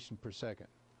information per second,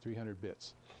 300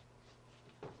 bits.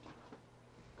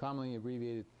 Commonly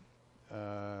abbreviated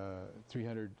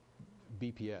 300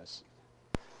 BPS.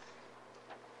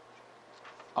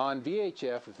 On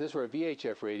VHF, if this were a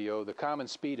VHF radio, the common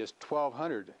speed is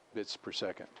 1200 bits per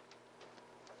second.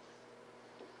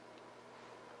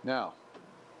 Now,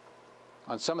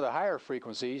 on some of the higher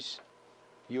frequencies,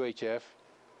 UHF,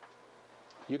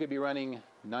 you could be running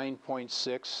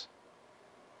 9.6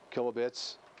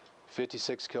 kilobits,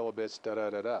 56 kilobits,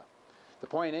 da-da-da-da. The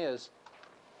point is,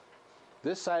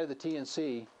 this side of the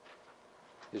TNC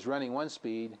is running one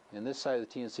speed, and this side of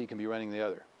the TNC can be running the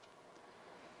other.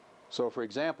 So for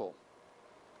example,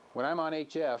 when I'm on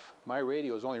HF, my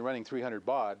radio is only running 300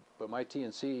 baud, but my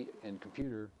TNC and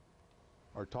computer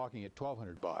are talking at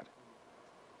 1200 baud.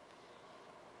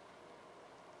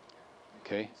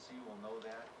 Okay? TNC will know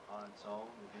that on its own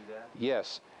to do that?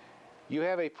 Yes. You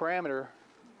have a parameter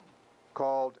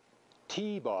called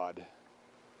T-baud,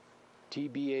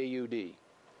 T-B-A-U-D.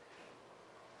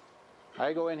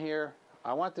 I go in here,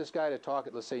 I want this guy to talk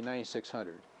at, let's say,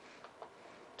 9600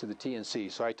 to the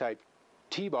TNC. So I type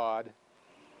T-baud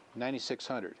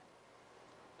 9600.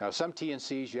 Now some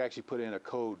TNCs you actually put in a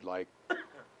code like,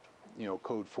 you know,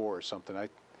 code 4 or something. How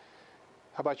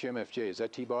about your MFJ? Is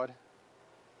that T-baud?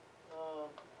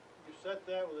 You set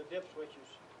that with the dip switches.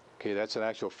 Okay, that's an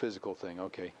actual physical thing.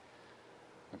 Okay.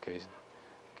 Okay.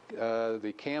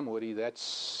 The cam Woody,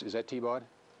 is that T-baud?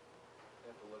 You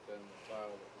have to look in the file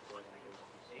that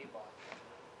we're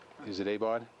A-baud. Is it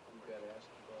A-baud? You've got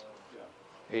ASCII baud.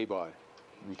 Yeah. A-baud.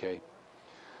 Okay.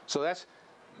 So that's,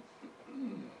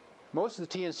 most of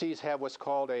the TNCs have what's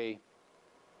called a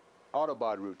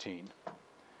autobaud routine.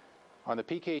 On the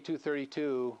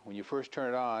PK232, when you first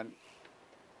turn it on,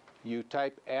 you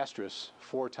type asterisk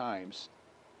 4 times.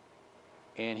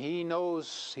 And he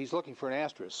knows he's looking for an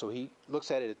asterisk, so he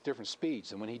looks at it at different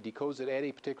speeds. And when he decodes it at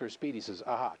a particular speed, he says,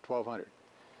 aha, 1200.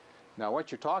 Now,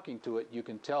 once you're talking to it, you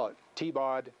can tell it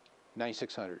T-baud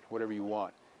 9600, whatever you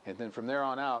want. And then from there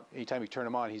on out, anytime you turn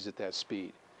him on, he's at that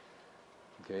speed.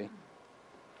 Okay?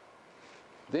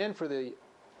 Then for the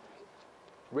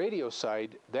radio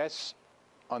side, that's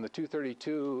on the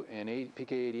 232 and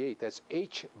PK88, that's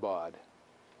H-baud.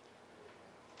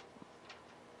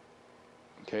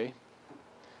 Okay?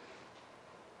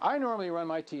 I normally run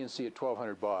my TNC at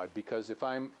 1200 baud because if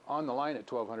I'm on the line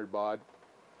at 1200 baud,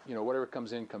 you know, whatever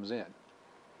comes in, comes in.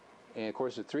 And of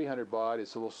course at 300 baud,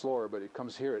 it's a little slower, but it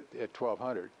comes here at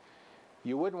 1200.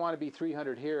 You wouldn't want to be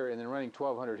 300 here and then running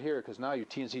 1200 here because now your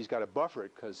TNC's got to buffer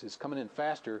it because it's coming in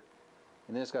faster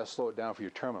and then it's got to slow it down for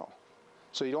your terminal.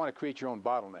 So you don't want to create your own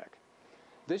bottleneck.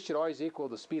 This should always equal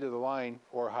the speed of the line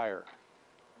or higher.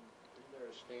 Isn't there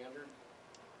a standard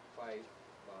by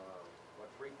what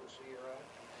frequency you're at?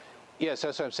 Yes,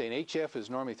 that's what I'm saying. HF is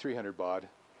normally 300 baud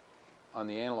on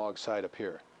the analog side up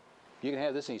here. You can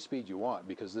have this any speed you want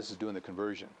because this is doing the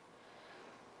conversion.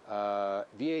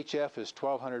 VHF is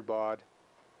 1200 baud.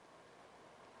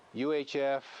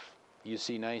 UHF, you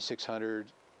see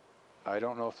 9600. I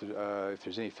don't know if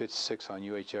there's any 56 on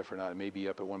UHF or not. It may be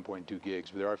up at 1.2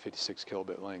 gigs, but there are 56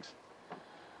 kilobit lengths.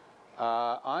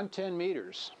 On 10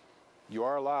 meters, you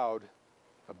are allowed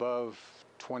above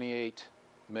 28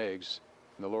 megs.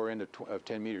 In the lower end of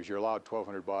 10 meters, you're allowed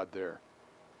 1200 baud there.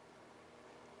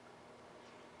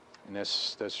 And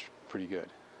that's pretty good.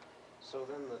 So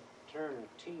then the term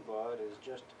T-baud is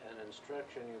just an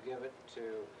instruction you give it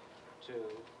to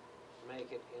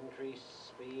make it increase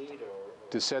speed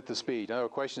or to set the speed. Now the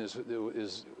question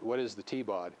is what is the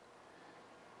T-baud?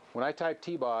 When I type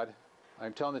T-baud,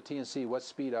 I'm telling the TNC what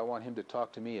speed I want him to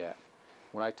talk to me at.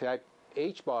 When I type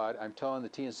H-baud, I'm telling the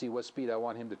TNC what speed I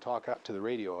want him to talk out to the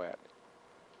radio at.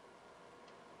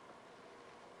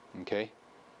 Okay?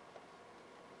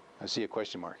 I see a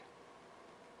question mark.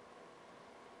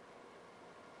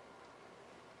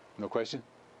 No question?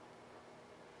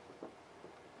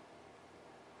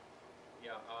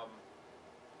 Yeah,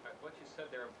 what you said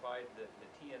there implied that the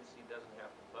TNC doesn't have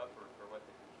to buffer for what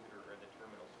the computer or the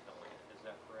terminal's telling it. Is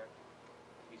that correct?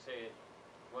 You say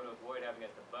you want to avoid having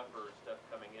it to buffer stuff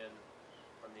coming in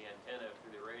from the antenna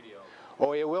through the radio.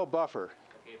 Oh, it will buffer.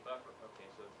 Okay, buffer. Okay,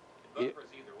 so the buffer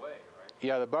is either way, right?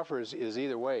 Yeah, the buffer is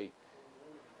either way.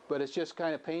 But it's just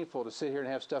kind of painful to sit here and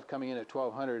have stuff coming in at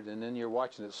 1200 and then you're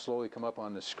watching it slowly come up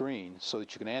on the screen so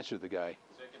that you can answer the guy.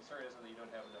 So your concern isn't that you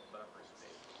don't have enough buffer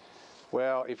space?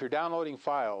 Well, if you're downloading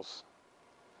files,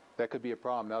 that could be a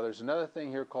problem. Now, there's another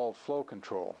thing here called flow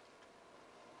control.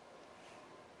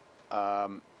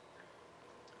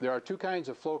 There are two kinds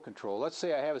of flow control. Let's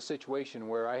say I have a situation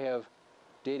where I have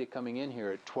data coming in here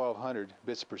at 1200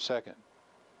 bits per second.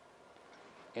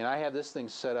 And I have this thing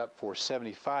set up for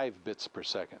 75 bits per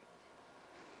second.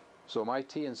 So my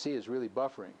TNC is really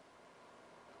buffering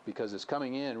because it's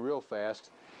coming in real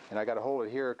fast and I got to hold it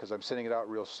here because I'm sending it out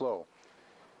real slow.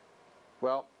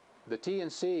 Well, the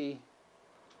TNC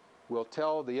will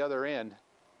tell the other end,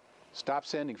 stop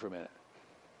sending for a minute.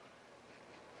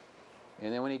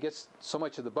 And then when he gets so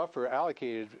much of the buffer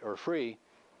allocated or free,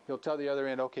 he'll tell the other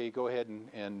end, okay, go ahead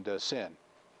and send.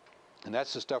 And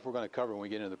that's the stuff we're going to cover when we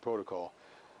get into the protocol.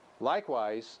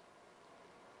 Likewise,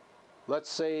 let's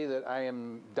say that I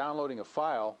am downloading a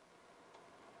file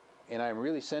and I'm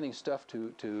really sending stuff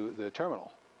to the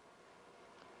terminal.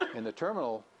 And the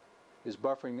terminal is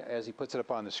buffering as he puts it up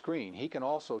on the screen. He can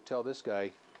also tell this guy,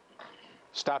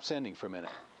 stop sending for a minute.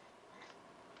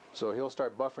 So he'll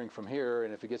start buffering from here,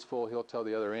 and if it gets full, he'll tell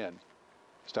the other end,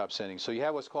 stop sending. So you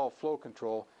have what's called flow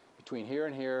control between here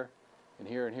and here and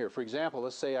here and here. For example,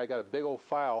 let's say I got a big old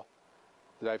file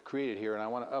that I've created here and I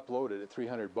want to upload it at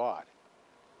 300 baud.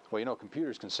 Well, you know,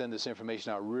 computers can send this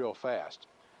information out real fast.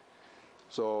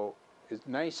 So at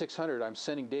 9600, I'm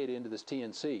sending data into this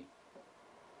TNC,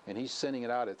 and he's sending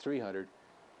it out at 300.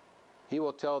 He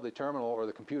will tell the terminal or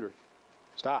the computer,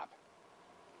 stop.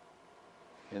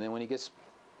 And then when he gets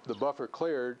the buffer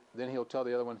cleared, then he'll tell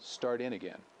the other one start in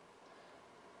again.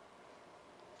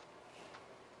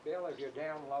 Bill, as you're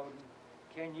downloading,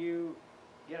 can you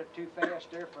get it too fast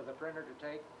there for the printer to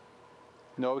take?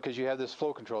 No, because you have this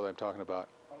flow control that I'm talking about.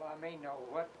 Well, I mean, no,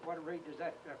 what rate does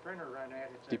that printer run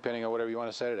at? It's Depending on whatever you want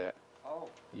to set it at. Oh,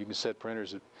 You can set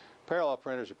printers at, parallel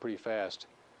printers are pretty fast.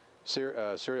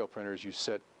 Serial printers you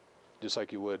set just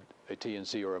like you would a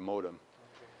TNC or a modem.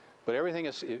 okay. But everything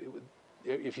is,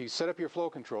 if you set up your flow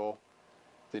control,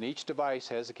 then each device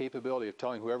has the capability of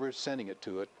telling whoever is sending it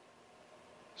to it,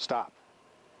 stop.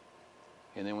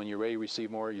 And then when you're ready to receive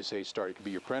more, you say start. It can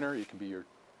be your printer, it can be your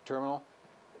terminal.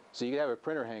 So you can have a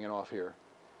printer hanging off here.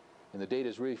 And the data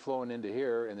is really flowing into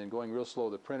here and then going real slow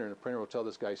to the printer, and the printer will tell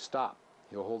this guy stop.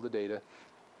 He'll hold the data.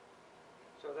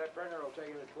 So that printer will take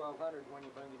it at 1200 when you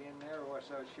bring it in there, or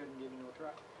so it shouldn't give you no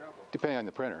trouble. Depending on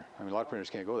the printer. I mean, a lot of printers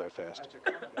can't go that fast. That's a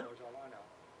Commodore, is all I know.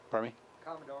 Pardon me?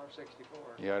 Commodore 64.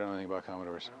 Yeah, I don't know anything about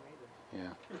Commodores. I don't either.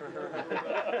 Yeah.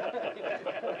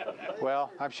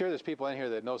 Well, I'm sure there's people in here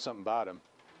that know something about them.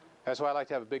 That's why I like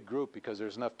to have a big group, because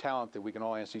there's enough talent that we can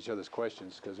all answer each other's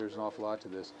questions, because there's an awful lot to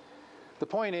this. The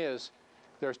point is,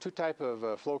 there's two types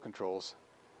of flow controls.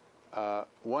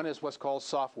 One is what's called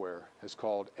software. It's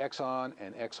called X on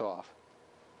and X off,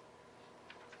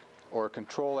 or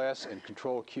Control S and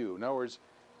Control Q. In other words,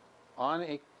 on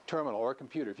a terminal or a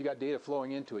computer, if you got data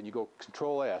flowing into it and you go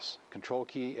Control S, Control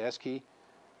key, S key,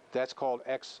 that's called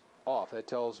X off. That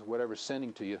tells whatever's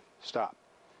sending to you, stop.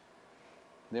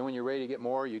 Then when you're ready to get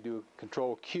more, you do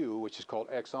Control Q, which is called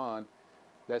X on.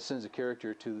 That sends a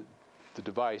character to the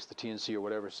device, the TNC or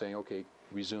whatever, saying, okay,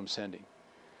 resume sending.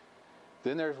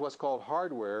 Then there's what's called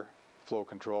hardware flow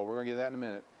control. We're going to get that in a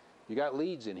minute. You got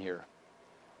leads in here.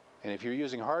 And if you're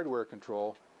using hardware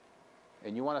control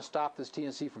and you want to stop this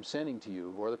TNC from sending to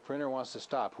you, or the printer wants to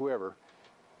stop, whoever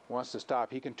wants to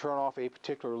stop, he can turn off a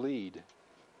particular lead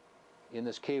in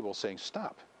this cable saying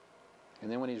stop. And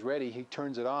then when he's ready, he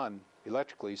turns it on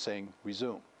electrically saying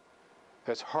resume.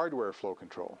 That's hardware flow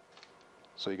control.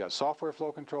 So you got software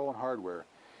flow control and hardware.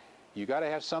 You got to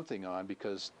have something on,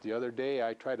 because the other day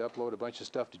I tried to upload a bunch of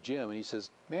stuff to Jim and he says,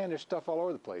 man, there's stuff all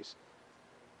over the place.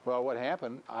 Well, what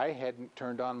happened, I hadn't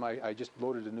turned on I just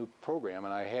loaded a new program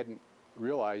and I hadn't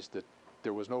realized that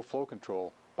there was no flow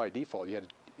control by default. You had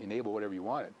to enable whatever you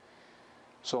wanted.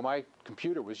 So my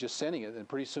computer was just sending it, and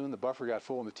pretty soon the buffer got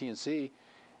full in the TNC,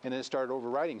 and then it started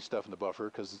overwriting stuff in the buffer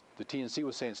because the TNC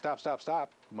was saying stop, stop,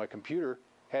 stop. My computer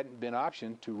hadn't been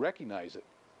optioned to recognize it.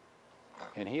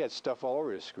 And he had stuff all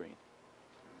over his screen.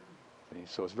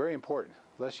 So it's very important.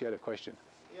 Les, you had a question.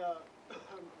 Yeah, the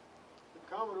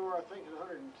Commodore, I think, is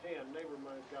 110. Neighbor of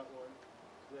mine's got one.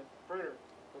 That printer.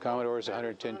 Commodore is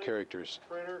 110 characters.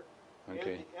 Printer.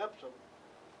 Okay. And the Epson.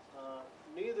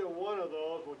 Neither one of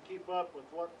those would keep up with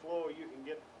what flow you can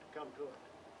get to come to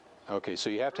it. Okay, so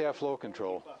you have to have flow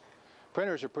control.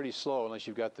 Printers are pretty slow unless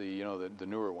you've got the the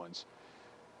newer ones.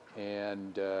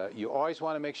 And you always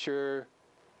want to make sure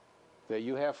that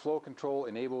you have flow control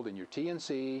enabled in your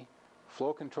TNC,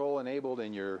 flow control enabled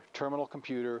in your terminal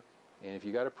computer, and if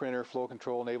you got a printer, flow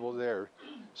control enabled there,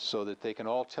 so that they can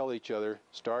all tell each other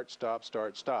start, stop,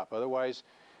 start, stop. Otherwise,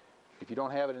 if you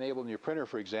don't have it enabled in your printer,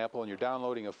 for example, and you're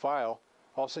downloading a file,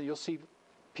 all of a sudden you'll see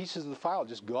pieces of the file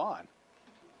just gone.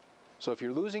 So if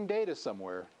you're losing data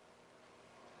somewhere,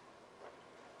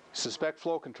 suspect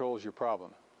flow control is your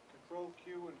problem. Control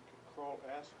Q and Control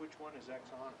S, which one is X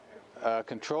on?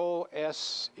 Control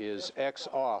S is X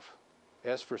off,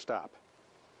 S for stop.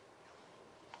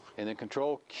 And then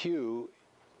Control Q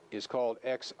is called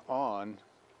X on.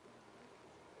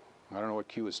 I don't know what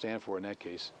Q would stand for in that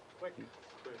case. Quick.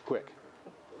 Quick.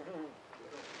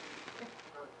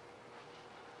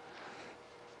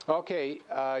 Okay,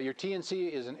 your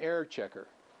TNC is an error checker.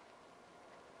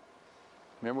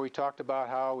 Remember we talked about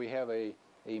how we have a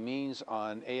means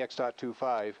on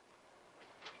AX.25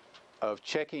 of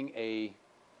checking a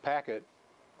packet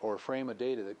or frame of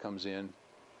data that comes in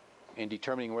and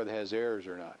determining whether it has errors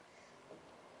or not.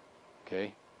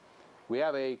 Okay? We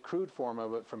have a crude form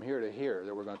of it from here to here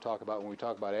that we're going to talk about when we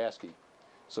talk about ASCII.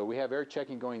 So we have error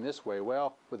checking going this way.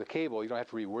 Well, with a cable, you don't have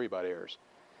to really worry about errors.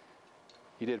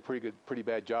 You did a pretty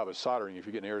bad job of soldering if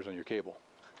you're getting errors on your cable.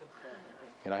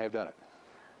 And I have done it.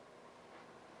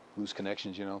 Loose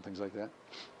connections, things like that.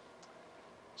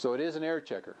 So it is an error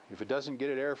checker. If it doesn't get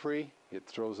it error-free, it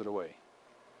throws it away.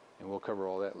 And we'll cover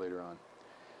all that later on.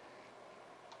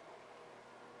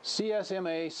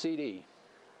 CSMA-CD.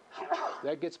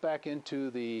 That gets back into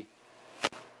the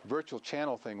virtual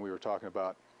channel thing we were talking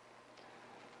about.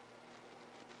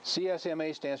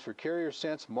 CSMA stands for Carrier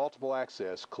Sense Multiple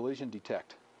Access Collision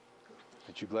Detect.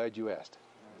 Aren't you glad you asked?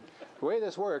 The way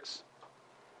this works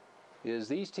is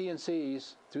these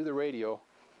TNCs through the radio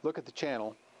look at the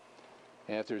channel,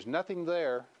 and if there's nothing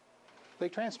there, they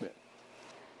transmit.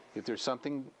 If there's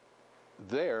something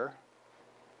there,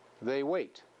 they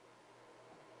wait.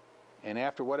 And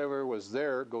after whatever was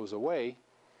there goes away,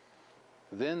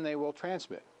 then they will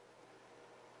transmit.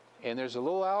 And there's a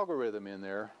little algorithm in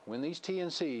there. When these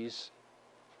TNCs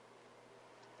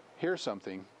hear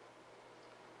something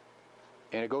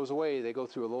and it goes away, they go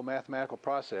through a little mathematical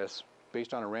process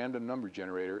based on a random number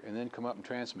generator and then come up and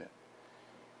transmit.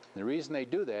 And the reason they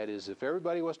do that is if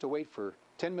everybody was to wait for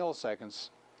 10 milliseconds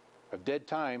of dead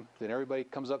time, then everybody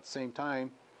comes up at the same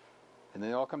time, and then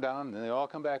they all come down, and then they all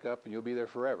come back up, and you'll be there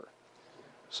forever.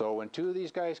 So when two of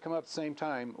these guys come up at the same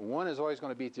time, one is always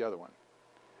going to beat the other one.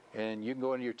 And you can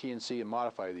go into your TNC and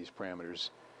modify these parameters.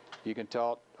 You can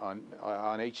tell on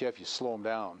HF you slow them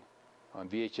down. On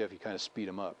VHF you kind of speed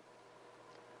them up.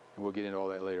 And we'll get into all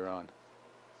that later on.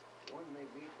 One may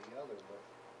beat the other, but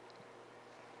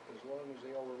as long as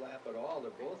they overlap at all,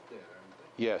 they're both dead,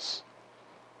 aren't they? Yes.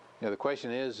 Now the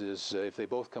question is if they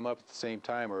both come up at the same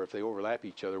time or if they overlap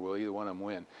each other, will either one of them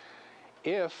win?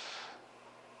 If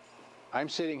I'm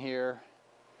sitting here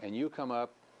and you come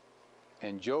up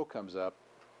and Joe comes up,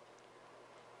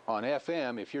 on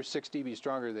FM, if you're 6 dB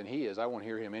stronger than he is, I won't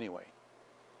hear him anyway.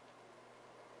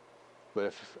 But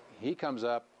if he comes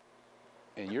up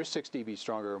and you're 6 dB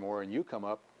stronger or more and you come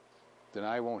up, then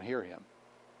I won't hear him.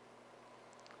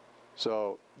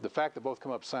 So the fact that both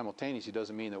come up simultaneously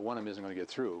doesn't mean that one of them isn't going to get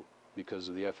through because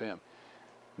of the FM.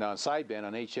 Now on sideband,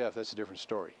 on HF, that's a different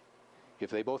story. If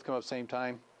they both come up at the same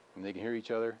time and they can hear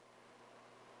each other,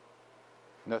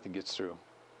 nothing gets through.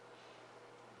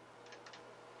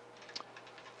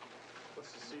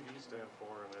 What's the CD stand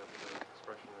for in that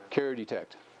expression there? Carrier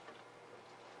detect.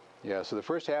 Yeah, so the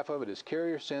first half of it is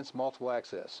carrier sense multiple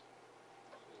access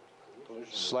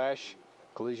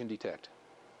 / collision detect.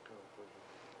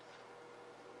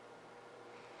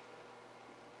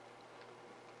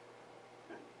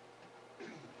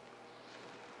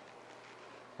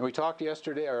 And we talked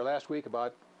yesterday or last week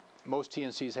about most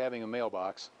TNCs having a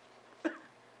mailbox.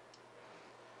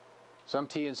 Some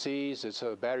TNCs, it's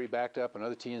a battery backed up, and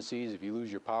other TNCs, if you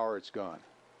lose your power, it's gone.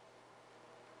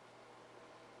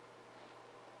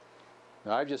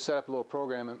 Now, I've just set up a little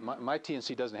program. My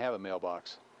TNC doesn't have a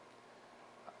mailbox.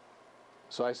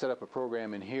 So I set up a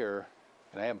program in here,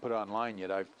 and I haven't put it online yet.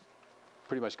 I've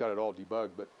pretty much got it all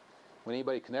debugged, but when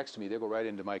anybody connects to me, they'll go right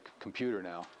into my computer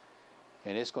now,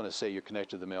 and it's going to say you're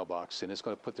connected to the mailbox, and it's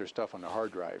going to put their stuff on the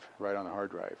hard drive, right on the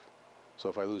hard drive. So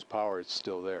if I lose power, it's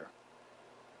still there.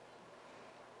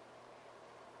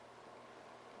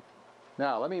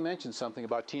 Now, let me mention something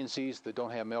about TNCs that don't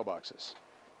have mailboxes.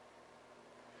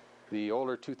 The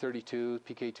older 232,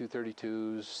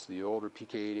 PK232s, the older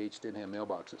PK88s didn't have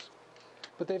mailboxes.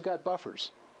 But they've got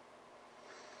buffers.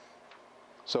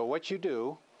 So what you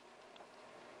do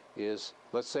is,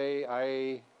 let's say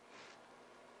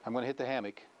I'm going to hit the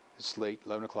hammock. It's late,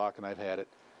 11 o'clock, and I've had it.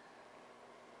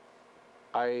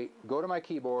 I go to my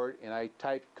keyboard and I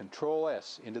type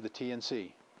Control-S into the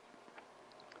TNC.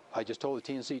 I just told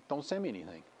the TNC, don't send me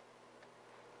anything.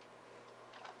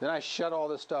 Then I shut all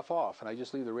this stuff off, and I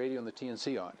just leave the radio and the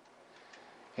TNC on.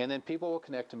 And then people will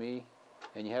connect to me,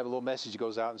 and you have a little message that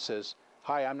goes out and says,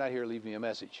 hi, I'm not here, leave me a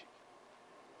message.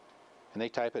 And they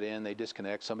type it in, they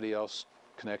disconnect, somebody else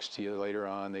connects to you later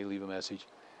on, they leave a message.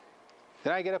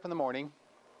 Then I get up in the morning,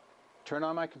 turn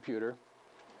on my computer,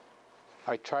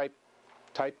 I type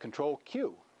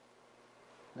Control-Q.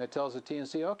 And that tells the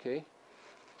TNC, okay,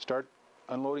 start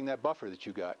unloading that buffer that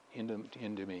you got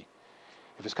into me.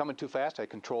 If it's coming too fast, I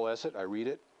Control-S it, I read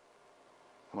it.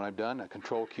 And when I'm done, I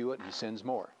Control-Q it, and he sends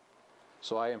more.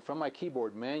 So I am, from my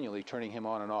keyboard, manually turning him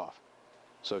on and off.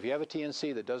 So if you have a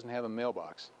TNC that doesn't have a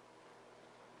mailbox,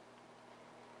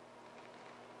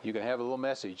 you can have a little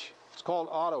message. It's called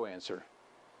auto answer.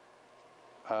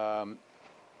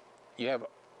 You have,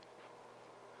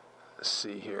 let's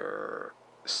see here,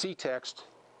 C text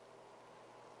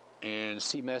and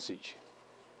C message.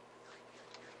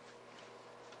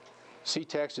 C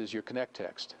text is your connect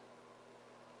text.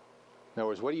 In other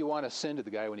words, what do you want to send to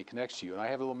the guy when he connects to you? And I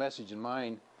have a little message in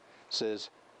mine that says,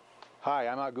 hi,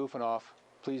 I'm out goofing off.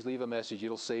 Please leave a message.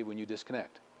 It'll save when you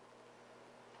disconnect.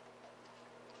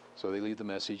 So they leave the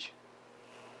message.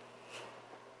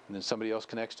 And then somebody else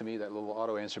connects to me. That little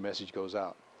auto answer message goes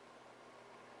out.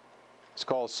 It's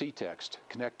called C text,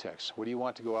 connect text. What do you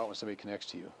want to go out when somebody connects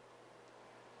to you?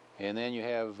 And then you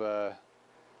have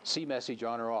C message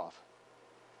on or off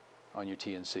on your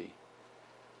TNC.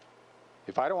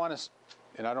 If I don't want to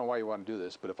and I don't know why you want to do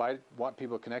this, but if I want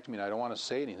people to connect to me and I don't want to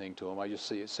say anything to them, I just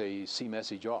say see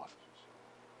message off.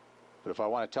 But if I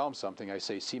want to tell them something, I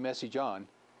say see message on.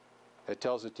 That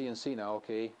tells the TNC now,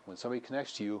 okay, when somebody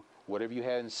connects to you, whatever you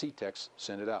had in C text,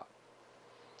 send it out.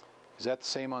 Is that the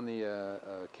same on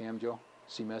the CAM, Joe?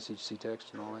 C message, C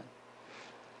text, and all that?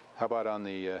 How about on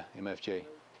the MFJ?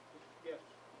 Yes,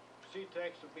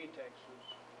 C-text and B-text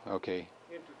is Okay.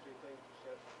 interesting thing to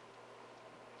set.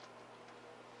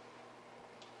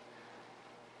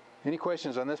 Any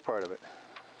questions on this part of it?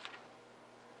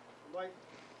 I'd like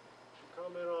to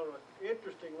comment on an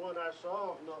interesting one I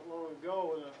saw not long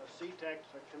ago with a C-text.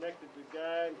 I connected to the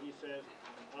guy and he says,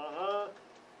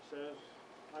 says,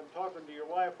 I'm talking to your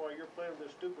wife while you're playing with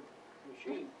this stupid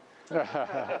machine.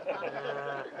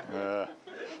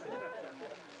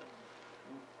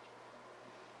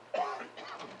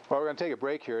 Well, we're going to take a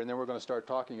break here, and then we're going to start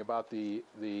talking about the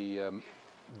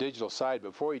digital side.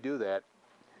 Before we do that,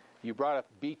 you brought up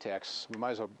B-text. We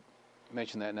might as well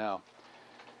mention that now.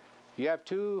 You have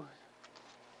two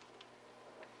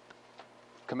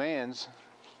commands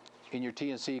in your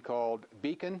TNC called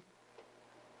beacon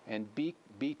and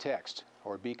B-text,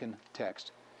 or beacon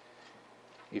text.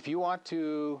 If you want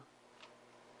to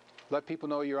let people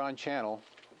know you're on channel,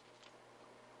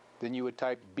 then you would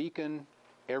type beacon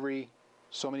every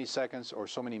so many seconds or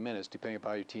so many minutes, depending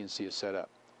upon how your TNC is set up.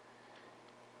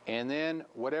 And then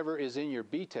whatever is in your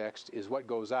B-text is what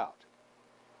goes out.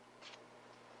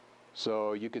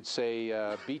 So you could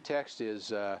say B-text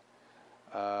is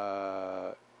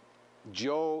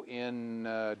Joe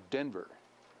in Denver,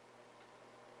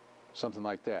 something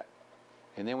like that.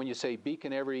 And then when you say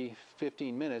beacon every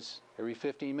 15 minutes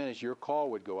your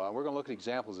call would go out. We're going to look at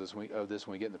examples of this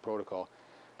when we get in the protocol.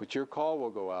 But your call will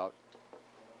go out,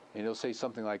 and it'll say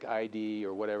something like ID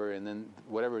or whatever, and then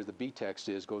whatever the B-text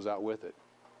is goes out with it.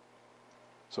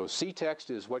 So C-text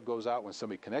is what goes out when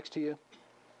somebody connects to you.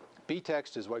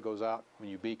 B-text is what goes out when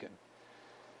you beacon.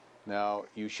 Now,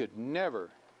 you should never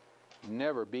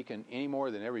beacon any more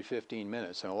than every 15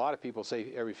 minutes. And a lot of people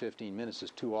say every 15 minutes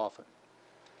is too often.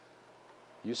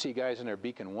 You see guys in there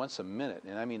beacon once a minute,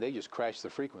 and I mean, they just crash the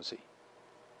frequency.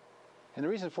 And the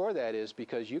reason for that is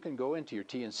because you can go into your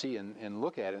TNC and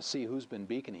look at it and see who's been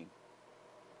beaconing.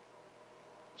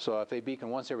 So if they beacon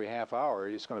once every half hour,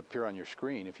 it's going to appear on your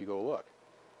screen if you go look.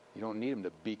 You don't need them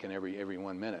to beacon every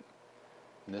 1 minute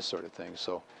and this sort of thing.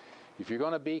 So if you're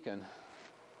going to beacon,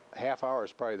 a half hour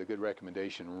is probably the good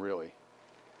recommendation, really.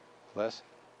 Les?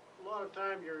 A lot of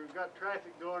times you've got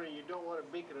traffic going and you don't want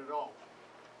to beacon at all.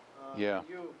 Yeah.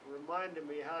 You reminded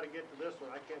me how to get to this one.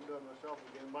 I can't do it myself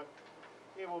again, but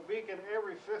it will beacon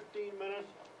every 15 minutes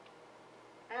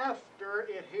after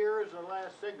it hears the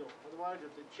last signal. Otherwise,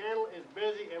 if the channel is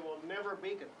busy, it will never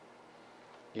beacon.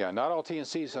 Yeah, not all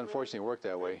TNCs unfortunately work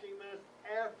that way. 15 minutes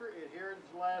after it hears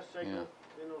the last signal,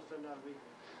 then it'll send out a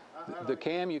beacon. The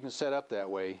CAM you can set up that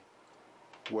way,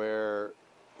 where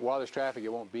while there's traffic it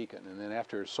won't beacon, and then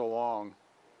after so long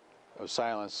of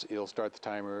silence it'll start the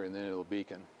timer and then it'll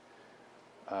beacon.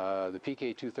 The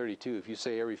PK232, if you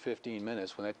say every 15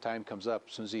 minutes, when that time comes up,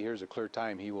 as soon as he hears a clear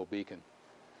time, he will beacon.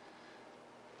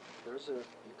 You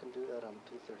can do that on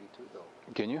 232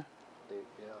 though. Can you?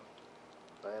 Yeah.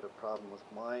 I had a problem with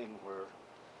mine where,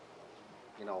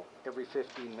 every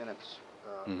 15 minutes,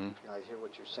 I hear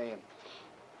what you're saying,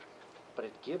 but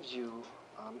it gives you,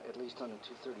 at least on the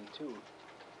 232,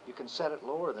 you can set it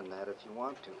lower than that if you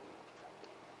want to.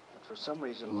 But for some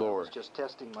reason, when I was just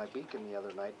testing my beacon the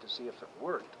other night to see if it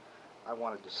worked, I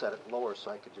wanted to set it lower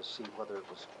so I could just see whether it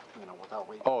was, without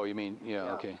waiting. Oh, you mean,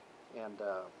 yeah. Okay. And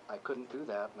I couldn't do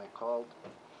that, and I called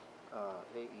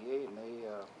AEA, and they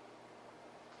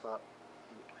thought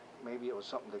maybe it was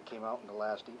something that came out in the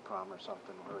last EEPROM or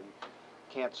something, where you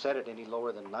can't set it any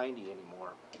lower than 90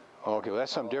 anymore. Okay, well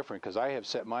that's something different, because I have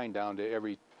set mine down to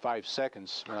every 5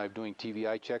 seconds when I'm doing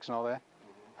TVI checks and all that.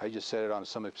 I just set it on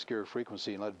some obscure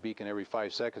frequency and let it beacon every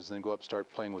 5 seconds, and then go up and start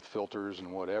playing with filters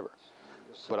and whatever.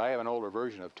 But I have an older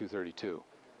version of 232.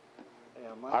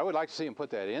 Yeah, I would like to see them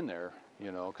put that in there,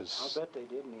 because... I'll bet they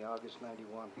did in the August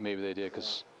 91. Maybe they did,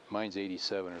 because mine's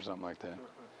 87 or something like that.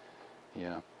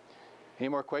 Yeah. Any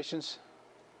more questions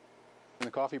in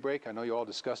the coffee break? I know you all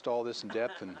discussed all this in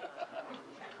depth. And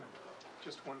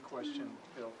just one question,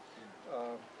 Bill.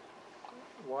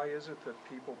 Why is it that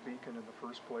people beacon in the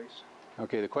first place?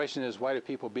 Okay, the question is, why do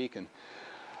people beacon?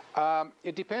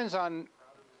 It depends on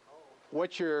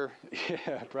what you're...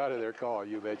 Yeah, proud of their call,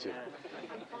 you betcha.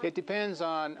 It depends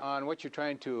on what you're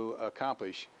trying to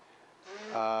accomplish.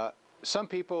 Some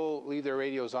people leave their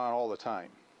radios on all the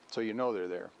time, so you know they're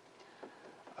there.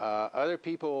 Other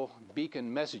people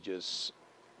beacon messages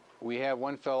we have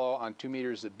one fellow on 2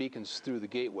 meters that beacons through the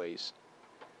gateways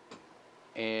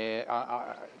and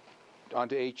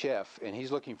onto HF, and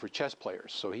he's looking for chess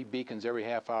players. So he beacons every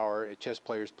half hour at chess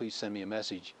players, please send me a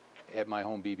message at my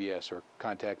home BBS or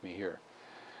contact me here.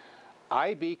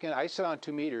 I sit on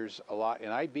 2 meters a lot,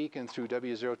 and I beacon through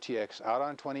W0TX out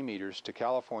on 20 meters to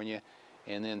California,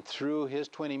 and then through his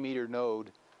 20-meter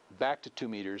node back to 2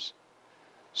 meters,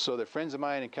 so that friends of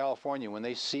mine in California, when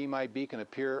they see my beacon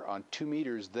appear on 2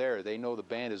 meters there, they know the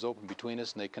band is open between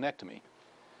us and they connect to me.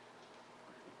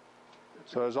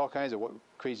 So there's all kinds of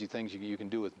crazy things you can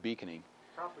do with beaconing.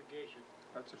 Propagation.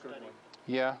 That's a good one.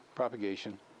 Yeah,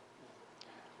 propagation.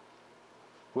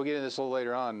 We'll get into this a little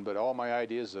later on, but all my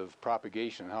ideas of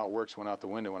propagation and how it works went out the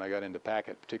window when I got into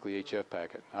packet, particularly HF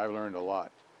packet. I learned a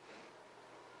lot.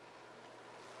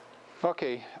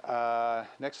 Okay,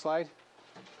 next slide.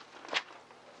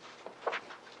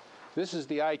 This is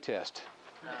the eye test.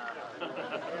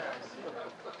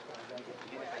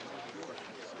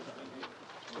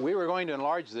 We were going to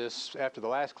enlarge this after the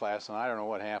last class, and I don't know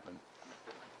what happened.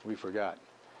 We forgot.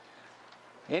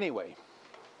 Anyway,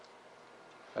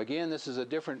 again, this is a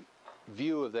different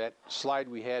view of that slide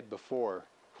we had before,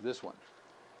 this one.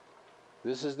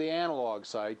 This is the analog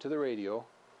side to the radio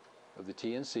of the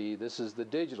TNC. This is the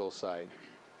digital side.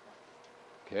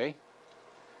 Okay?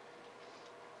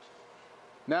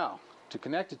 Now, to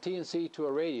connect a TNC to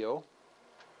a radio,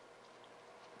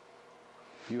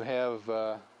 you have,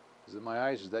 is it my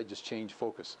eyes or did that just change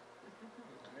focus?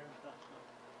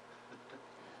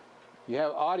 You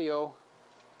have audio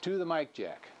to the mic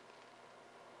jack.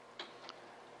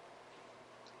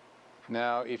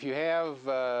 Now, if you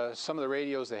have some of the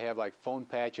radios that have like phone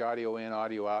patch audio in,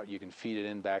 audio out, you can feed it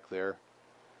in back there,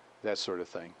 that sort of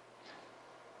thing.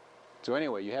 So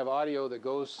anyway, you have audio that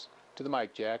goes to the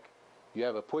mic jack. You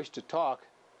have a push to talk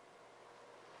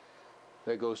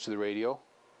that goes to the radio.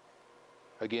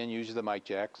 Again, usually the mic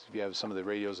jacks. If you have some of the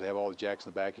radios that have all the jacks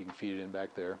in the back, you can feed it in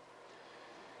back there.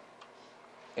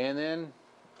 And then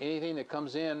anything that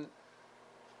comes in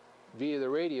via the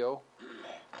radio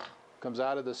comes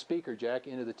out of the speaker jack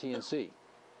into the TNC. And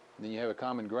then you have a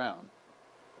common ground.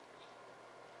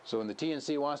 So when the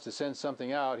TNC wants to send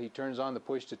something out, he turns on the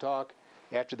push to talk.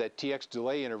 After that TX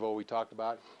delay interval we talked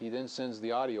about, he then sends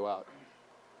the audio out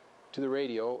to the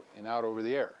radio and out over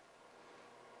the air.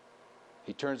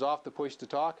 He turns off the push to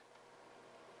talk.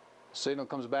 The signal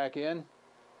comes back in.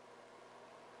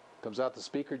 Comes out the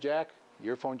speaker jack,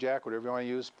 earphone jack, whatever you want to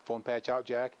use, phone patch out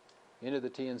jack, into the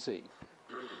TNC.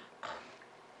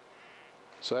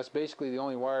 So that's basically the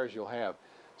only wires you'll have.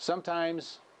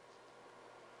 Sometimes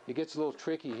it gets a little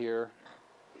tricky here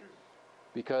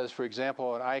because, for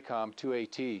example, an ICOM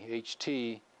 2AT,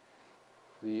 HT,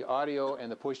 the audio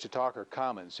and the push to talk are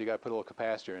common, so you got to put a little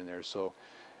capacitor in there. So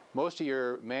most of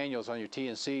your manuals on your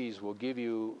TNCs will give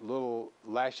you little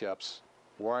lash-ups,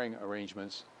 wiring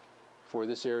arrangements for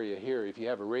this area here if you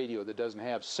have a radio that doesn't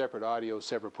have separate audio,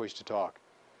 separate push to talk.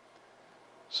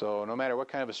 So no matter what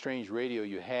kind of a strange radio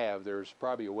you have, there's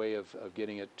probably a way of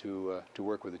getting it to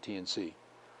work with a TNC.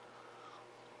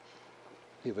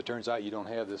 If it turns out you don't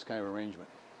have this kind of arrangement.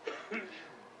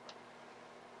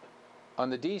 On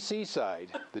the DC side,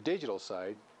 the digital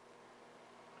side,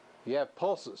 you have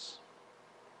pulses,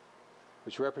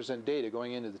 which represent data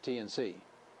going into the TNC.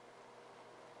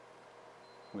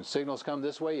 When signals come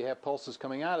this way, you have pulses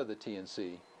coming out of the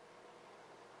TNC.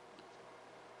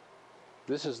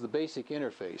 This is the basic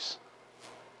interface.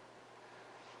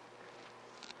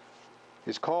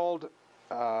 It's called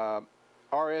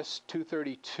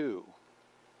RS-232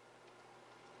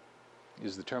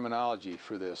 is the terminology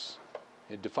for this.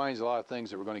 It defines a lot of things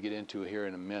that we're going to get into here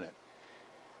in a minute.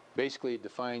 Basically, it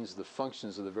defines the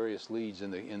functions of the various leads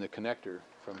in the connector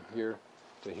from here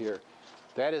to here.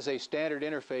 That is a standard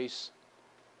interface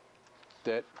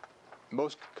that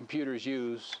most computers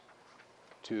use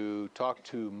to talk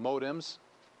to modems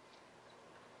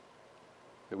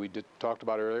that we talked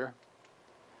about earlier.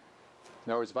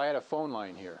 In other words, if I had a phone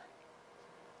line here,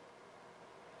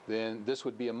 then this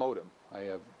would be a modem. I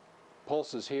have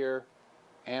pulses here,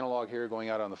 analog here going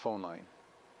out on the phone line.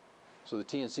 So the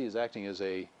TNC is acting as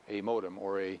a modem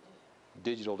or a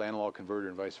digital to analog converter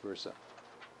and vice versa.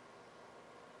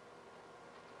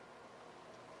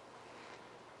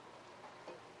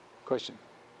 Question?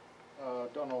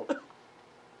 Don't know if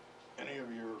any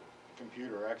of your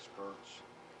computer experts,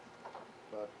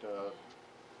 but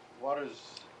what is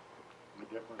the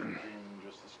difference between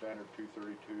just the standard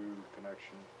 232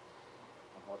 connection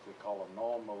and what they call a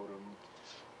null modem?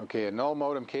 Okay, a null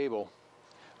modem cable.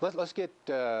 Let's get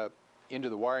into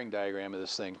the wiring diagram of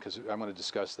this thing because I'm going to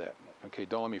discuss that. Okay,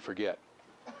 don't let me forget.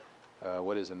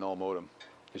 what is a null modem.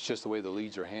 It's just the way the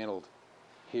leads are handled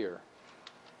here.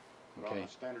 But on Okay. a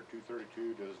standard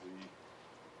 232, does the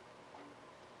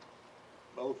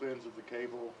both ends of the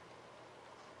cable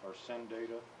or send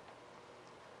data?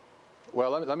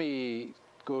 Well, let me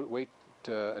wait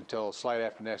until slide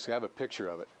after next. I have a picture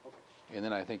of it, and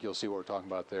then I think you'll see what we're talking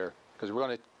about there, because we're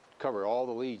going to cover all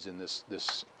the leads in this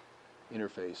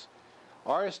interface.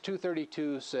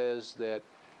 RS-232 says that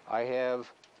I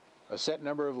have a set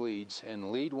number of leads,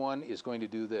 and lead 1 is going to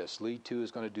do this, lead 2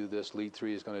 is going to do this, lead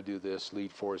 3 is going to do this,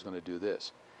 lead 4 is going to do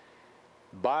this.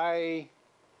 By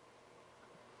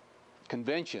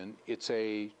convention, it's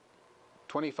a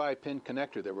 25-pin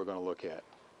connector that we're going to look at.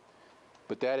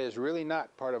 But that is really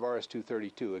not part of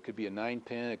RS-232. It could be a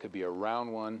 9-pin, it could be a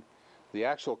round one. The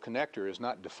actual connector is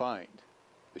not defined,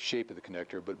 the shape of the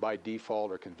connector, but by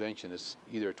default or convention, it's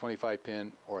either a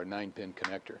 25-pin or a 9-pin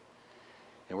connector.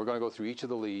 And we're going to go through each of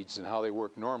the leads and how they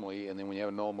work normally, and then when you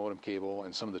have a null modem cable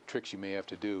and some of the tricks you may have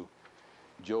to do.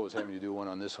 Joe is having to do one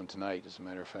on this one tonight, as a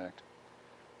matter of fact.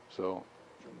 So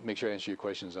make sure I answer your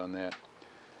questions on that.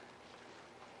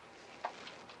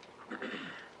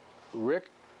 Rick,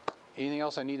 anything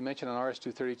else I need to mention on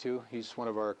RS-232? He's one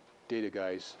of our data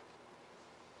guys.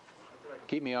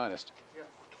 Keep me honest.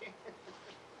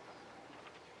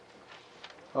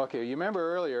 Okay, you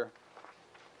remember earlier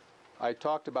I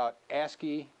talked about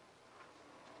ASCII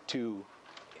to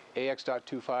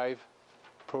AX.25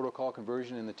 protocol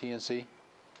conversion in the TNC?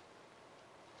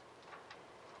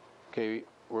 Okay,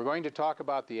 we're going to talk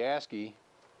about the ASCII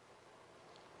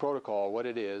protocol, what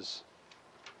it is.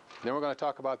 Then we're going to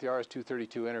talk about the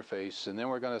RS-232 interface, and then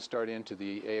we're going to start into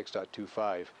the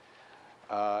AX.25. If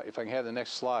I can have the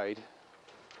next slide.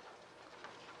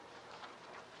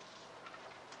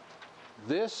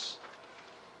 This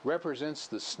represents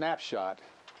the snapshot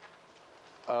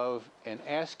of an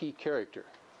ASCII character.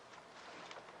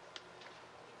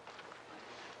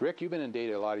 Rick, you've been in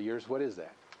data a lot of years. What is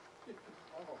that? Oh,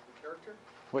 the character?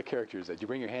 What character is that? Did you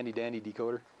bring your handy-dandy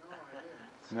decoder? No, I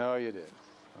didn't. No, you didn't.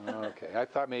 Okay. I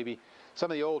thought maybe some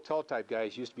of the old teletype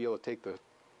guys used to be able to take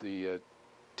the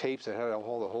tapes that had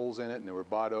all the holes in it, and they were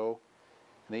Baudot,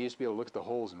 and they used to be able to look at the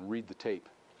holes and read the tape.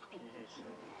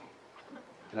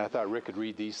 And I thought Rick could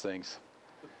read these things.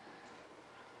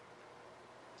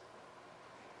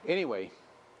 Anyway,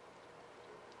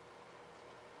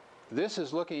 this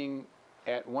is looking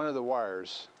at one of the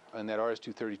wires on that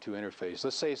RS-232 interface.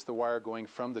 Let's say it's the wire going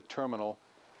from the terminal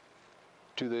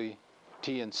to the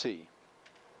TNC,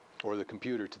 or the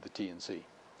computer to the TNC.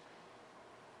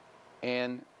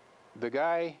 And the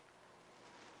guy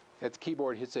at the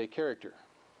keyboard hits a character.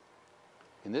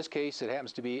 In this case, it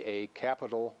happens to be a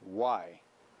capital Y.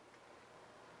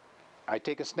 I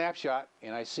take a snapshot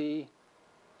and I see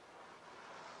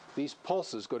these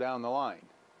pulses go down the line.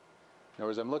 In other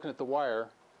words, I'm looking at the wire,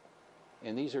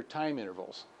 and these are time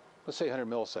intervals. Let's say 100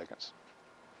 milliseconds.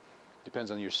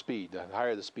 Depends on your speed. The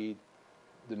higher the speed,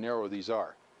 the narrower these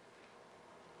are.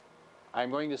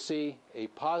 I'm going to see a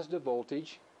positive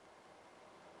voltage,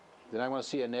 then I'm going to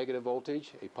see a negative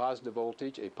voltage, a positive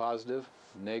voltage, a positive,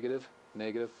 negative,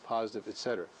 negative, positive,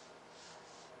 etc.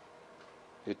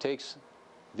 It takes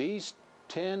these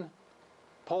 10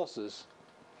 pulses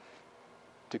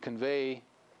to convey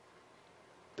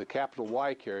the capital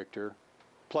Y character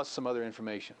plus some other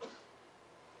information.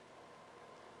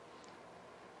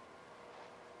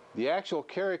 The actual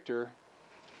character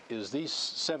is these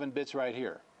 7 bits right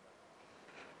here.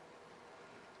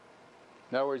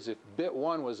 In other words, if bit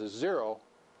 1 was a 0,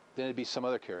 then it'd be some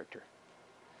other character.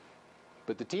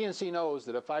 But the TNC knows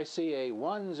that if I see a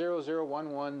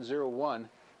 1001101,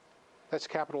 that's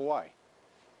capital Y.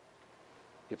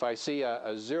 If I see a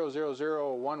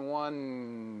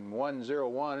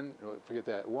 00011101, forget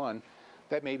that 1,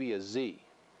 that may be a Z.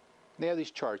 They have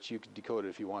these charts. You could decode it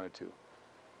if you wanted to.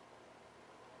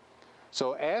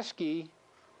 So ASCII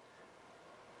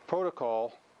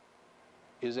protocol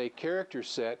is a character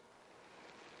set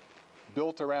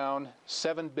built around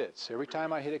 7 bits. Every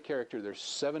time I hit a character, there's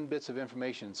 7 bits of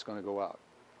information that's going to go out.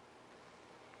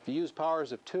 If you use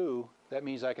powers of 2, that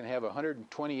means I can have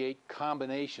 128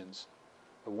 combinations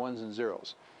of 1s and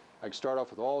 0s. I can start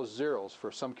off with all 0s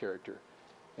for some character,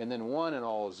 and then 1 and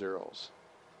all 0s,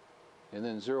 and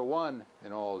then 01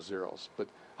 and all 0s. But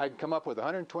I can come up with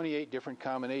 128 different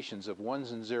combinations of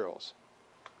 1s and 0s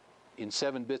in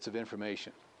 7 bits of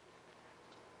information.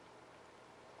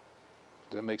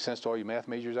 Does that make sense to all you math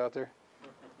majors out there?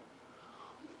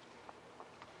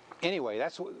 Anyway,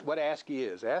 that's what ASCII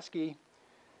is. ASCII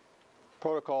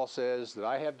protocol says that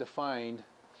I have defined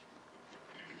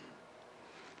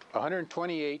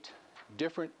 128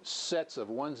 different sets of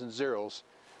 1s and 0s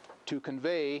to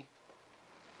convey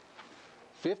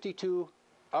 52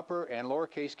 upper and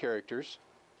lowercase characters,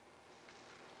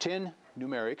 10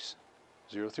 numerics,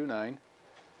 0 through 9,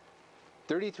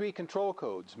 33 control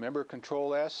codes. Remember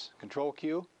Control S, Control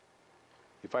Q?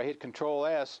 If I hit Control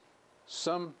S,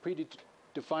 some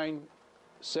predefined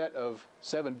set of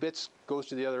 7 bits goes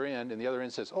to the other end, and the other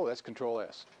end says, oh, that's Control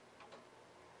S.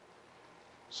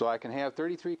 So I can have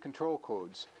 33 control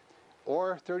codes,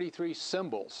 or 33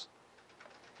 symbols,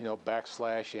 you know,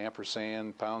 backslash,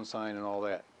 ampersand, pound sign, and all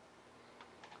that.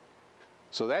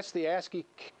 So that's the ASCII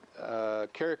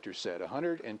character set,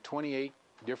 128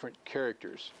 different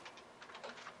characters.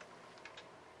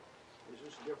 Is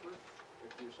this different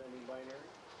if you're sending binary?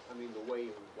 I mean, the way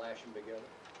you lash them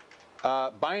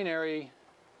together? Binary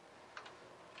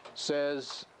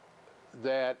says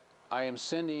that I am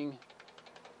sending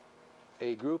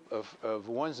a group of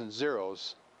ones and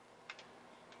zeros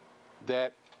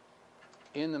that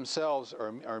in themselves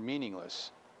are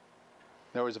meaningless.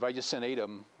 In other words, if I just send 8 of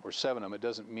them or 7 of them, it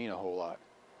doesn't mean a whole lot.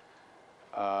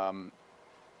 How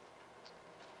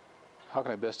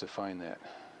can I best define that?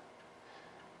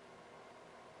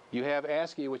 You have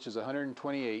ASCII, which is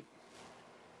 128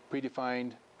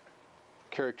 predefined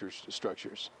character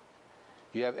structures.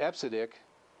 You have EBCDIC,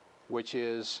 which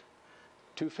is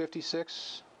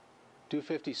 256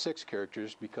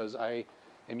 characters, because I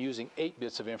am using 8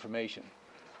 bits of information.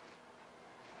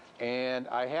 And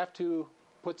I have to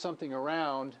put something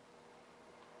around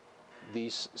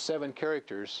these 7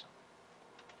 characters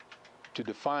to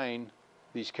define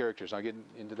these characters. I'll get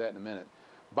into that in a minute.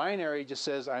 Binary just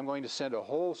says I'm going to send a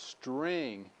whole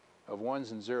string of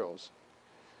ones and zeros.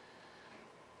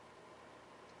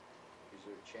 Is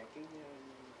there checking?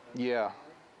 Yeah.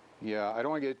 I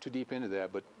don't want to get too deep into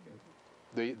that, but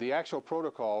the actual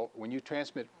protocol, when you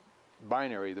transmit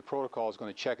binary, the protocol is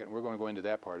going to check it, and we're going to go into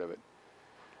that part of it.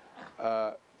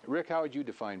 Rick, how would you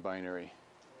define binary?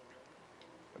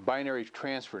 Binary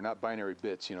transfer, not binary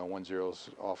bits, you know, 1 zeros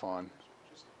off on.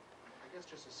 I guess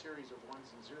just a series of ones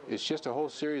and zeros. It's just a whole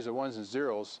series of ones and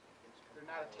zeros. They're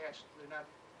not attached, they're not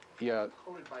Yeah.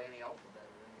 coded by any alphabet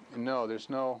or anything. No, there's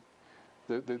no.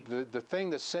 The thing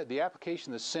that's said, the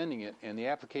application that's sending it and the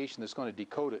application that's going to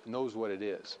decode it knows what it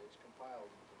is. It's compiled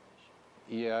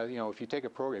information. Yeah, you know, if you take a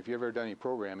program, if you've ever done any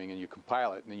programming and you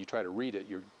compile it and then you try to read it,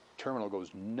 your terminal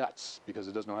goes nuts because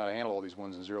it doesn't know how to handle all these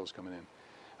ones and zeros coming in.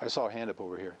 I saw a hand up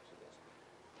over here.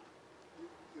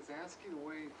 Is ASCII the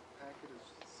way the packet is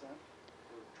sent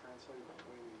or translated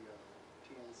between the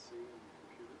TNC and the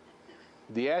computer?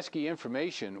 The ASCII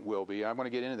information will be. I'm going to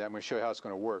get into that. I'm going to show you how it's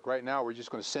going to work. Right now, we're just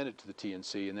going to send it to the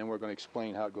TNC, and then we're going to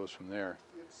explain how it goes from there.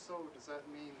 If so, does that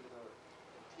mean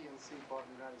the TNC bought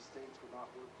in the United States would not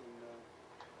work in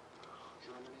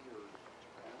Germany or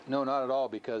Japan? No, not at all,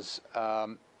 because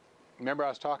remember I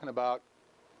was talking about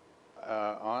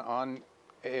on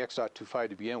AX.25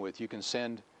 to begin with, you can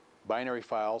send binary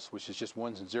files, which is just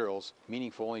ones and zeros,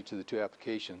 meaningful only to the 2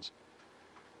 applications.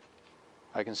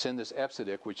 I can send this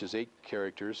EBCDIC, which is 8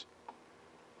 characters,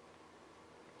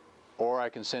 or I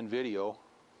can send video,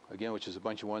 again, which is a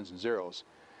bunch of ones and zeros.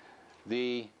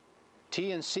 The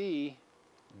TNC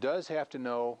does have to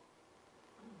know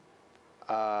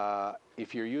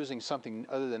if you're using something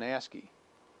other than ASCII.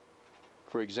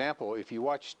 For example, if you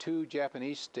watch 2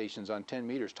 Japanese stations on 10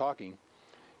 meters talking,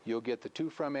 you'll get the to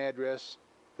from address,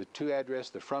 the to address,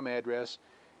 the from address,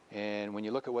 and when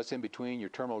you look at what's in between, your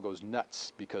terminal goes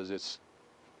nuts because it's...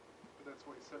 But that's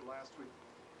what he said last week.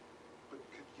 But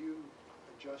could you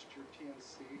adjust your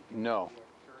TNC to No. the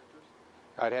characters?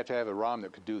 I'd have to have a ROM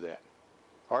that could do that.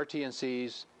 Our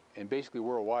TNCs, and basically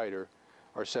worldwide,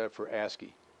 are set up for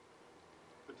ASCII.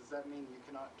 But does that mean you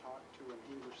cannot talk to an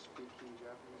English-speaking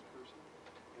Japanese person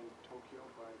in Tokyo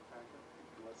by packet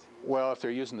unless he... Well, if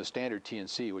they're using the standard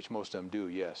TNC, which most of them do,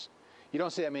 yes. You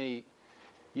don't see that many.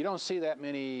 You don't see that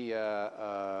many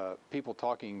people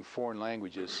talking foreign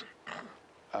languages.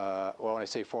 Well, when I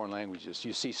say foreign languages,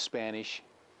 you see Spanish.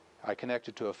 I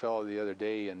connected to a fellow the other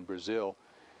day in Brazil,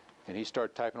 and he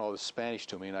started typing all this Spanish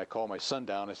to me, and I called my son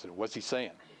down. I said, "What's he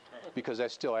saying?" Because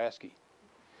that's still ASCII.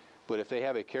 But if they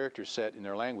have a character set in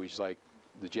their language, like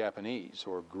the Japanese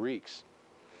or Greeks,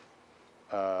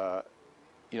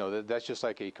 you know, that's just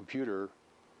like a computer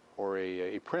or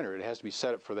a printer. It has to be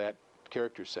set up for that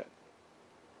character set.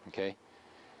 Okay?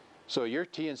 So your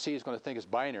TNC is going to think it's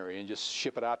binary and just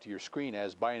ship it out to your screen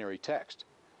as binary text.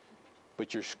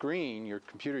 But your screen, your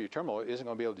computer, your terminal isn't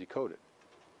going to be able to decode it.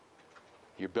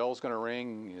 Your bell's going to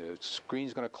ring, the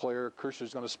screen's going to clear,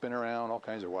 cursor's going to spin around, all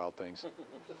kinds of wild things.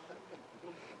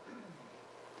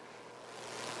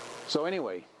 So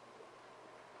anyway,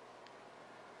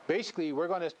 basically we're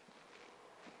going to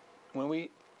when we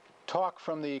talk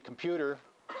from the computer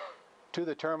to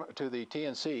the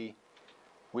TNC,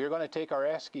 we are going to take our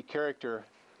ASCII character,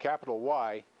 capital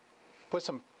Y, put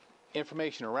some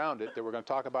information around it that we're going to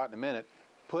talk about in a minute,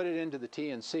 put it into the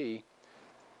TNC.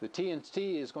 The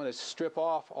TNC is going to strip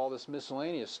off all this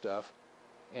miscellaneous stuff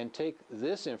and take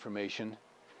this information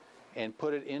and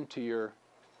put it into your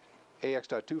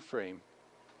AX.2 frame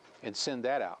and send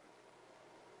that out.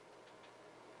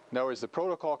 In other words, the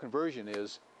protocol conversion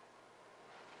is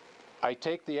I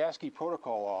take the ASCII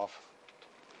protocol off,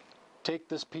 take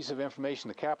this piece of information,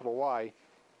 the capital Y,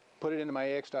 put it into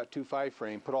my AX.25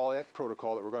 frame, put all that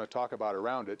protocol that we're going to talk about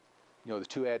around it, you know, the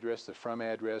to address, the from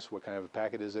address, what kind of a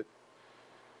packet is it,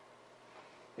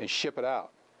 and ship it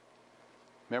out.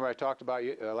 Remember I talked about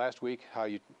last week how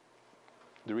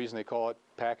the reason they call it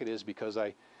packet is because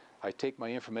I take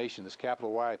my information, this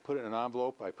capital Y, I put it in an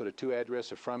envelope, I put a to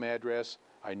address, a from address,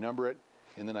 I number it,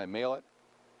 and then I mail it.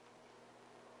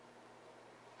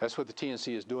 That's what the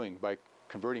TNC is doing by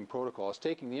converting protocol. It's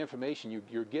taking the information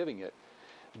you're giving it,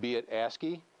 be it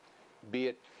ASCII, be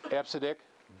it EBCDIC,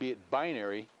 be it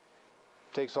binary,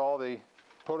 takes all the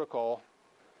protocol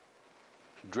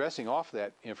dressing off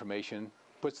that information,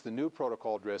 puts the new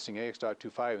protocol dressing,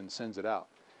 AX.25, and sends it out.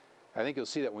 I think you'll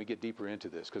see that when we get deeper into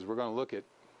this, because we're going to look at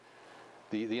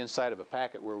the inside of a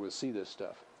packet where we'll see this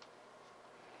stuff.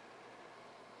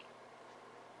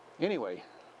 Anyway,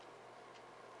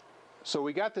 so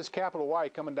we got this capital Y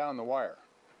coming down the wire.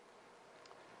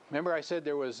 Remember I said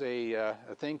there was a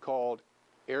thing called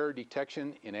error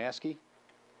detection in ASCII?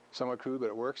 Somewhat crude, but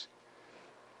it works.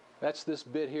 That's this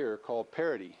bit here called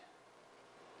parity.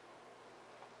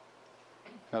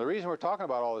 Now the reason we're talking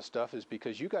about all this stuff is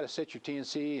because you got to set your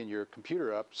TNC and your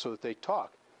computer up so that they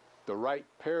talk the right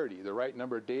parity, the right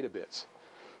number of data bits,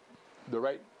 the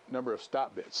right number of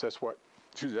stop bits. That's why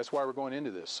we're going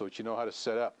into this, so that you know how to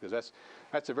set up, because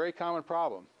that's a very common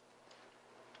problem.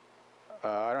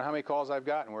 I don't know how many calls I've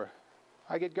gotten where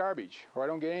I get garbage or I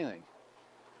don't get anything.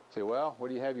 Say, well, what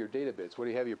do you have your data bits? What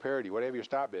do you have your parity? What do you have your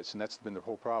stop bits? And that's been the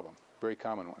whole problem. Very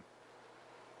common one.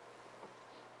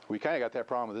 We kind of got that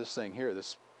problem with this thing here.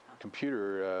 This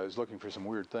computer is looking for some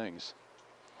weird things.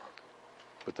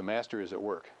 But the master is at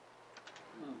work.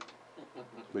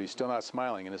 But he's still not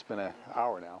smiling, and it's been an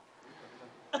hour now.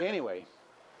 Anyway,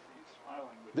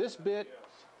 this bit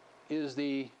is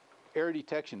the error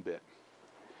detection bit.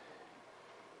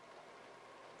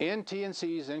 In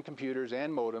TNCs, in computers,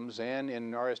 and modems, and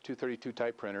in RS-232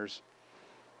 type printers,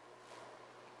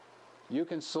 you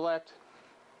can select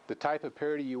the type of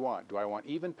parity you want. Do I want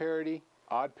even parity,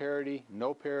 odd parity,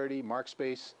 no parity, mark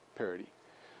space parity?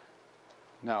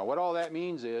 Now, what all that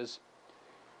means is,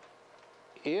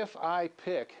 if I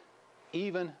pick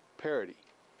even parity,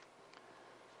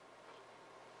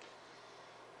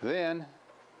 then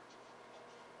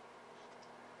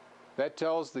that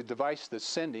tells the device that's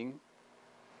sending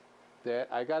that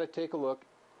I got to take a look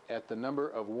at the number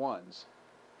of ones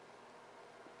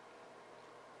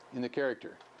in the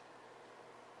character.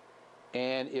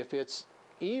 And if it's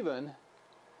even,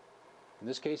 in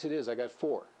this case it is, I got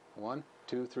 4. 1,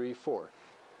 2, 3, 4.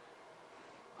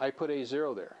 I put a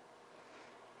 0 there.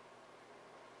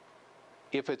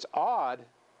 If it's odd,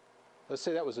 let's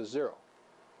say that was a 0.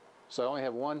 So I only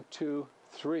have 1, 2,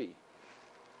 3.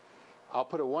 I'll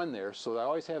put a 1 there so that I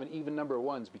always have an even number of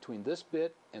 1s between this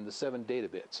bit and the 7 data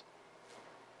bits.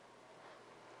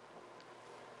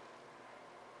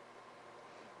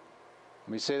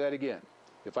 Let me say that again.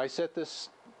 If I set this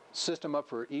system up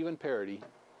for even parity,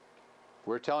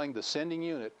 we're telling the sending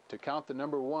unit to count the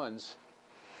number of 1s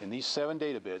in these 7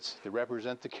 data bits that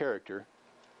represent the character,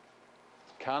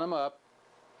 count them up,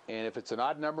 and if it's an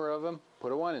odd number of them,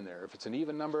 put a 1 in there. If it's an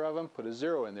even number of them, put a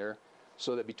 0 in there,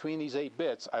 so that between these 8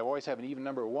 bits, I always have an even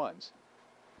number of 1s.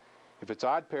 If it's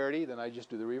odd parity, then I just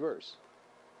do the reverse.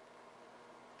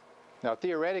 Now,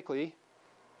 theoretically,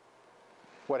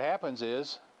 what happens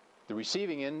is the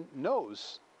receiving end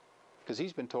knows, because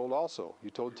he's been told also, you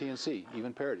told TNC,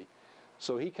 even parity.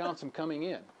 So he counts them coming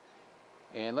in.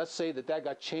 And let's say that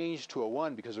got changed to a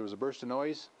 1 because there was a burst of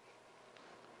noise.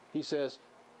 He says,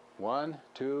 1,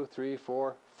 2, 3,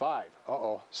 4, 5.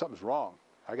 Uh-oh, something's wrong.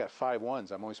 I got 5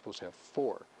 1s. I'm only supposed to have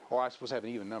 4. Or I'm supposed to have an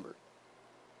even number.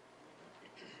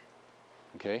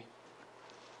 Okay?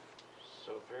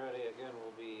 So parity again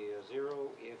will be a 0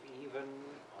 if even,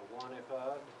 a 1 if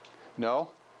odd? No.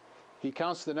 He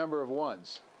counts the number of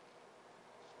 1s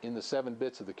in the 7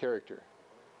 bits of the character.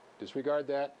 Disregard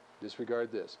that.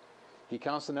 Disregard this. He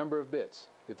counts the number of bits.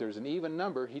 If there's an even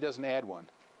number, he doesn't add 1.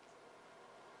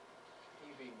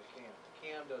 He being the CAM. The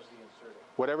CAM does the inserting.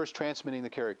 Whatever's transmitting the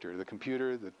character, the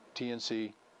computer, the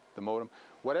TNC, the modem,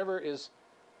 whatever is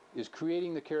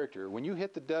creating the character. When you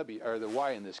hit the W, or the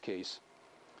Y in this case,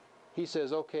 he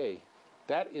says, okay,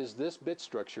 that is this bit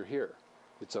structure here.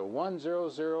 It's a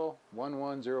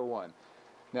 1001101.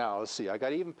 Now, let's see, I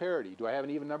got even parity. Do I have an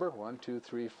even number? 1, 2,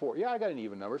 3, 4. Yeah, I got an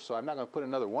even number, so I'm not going to put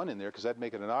another 1 in there because that'd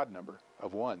make it an odd number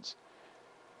of 1s.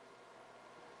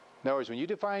 In other words, when you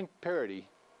define parity,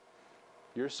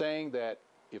 you're saying that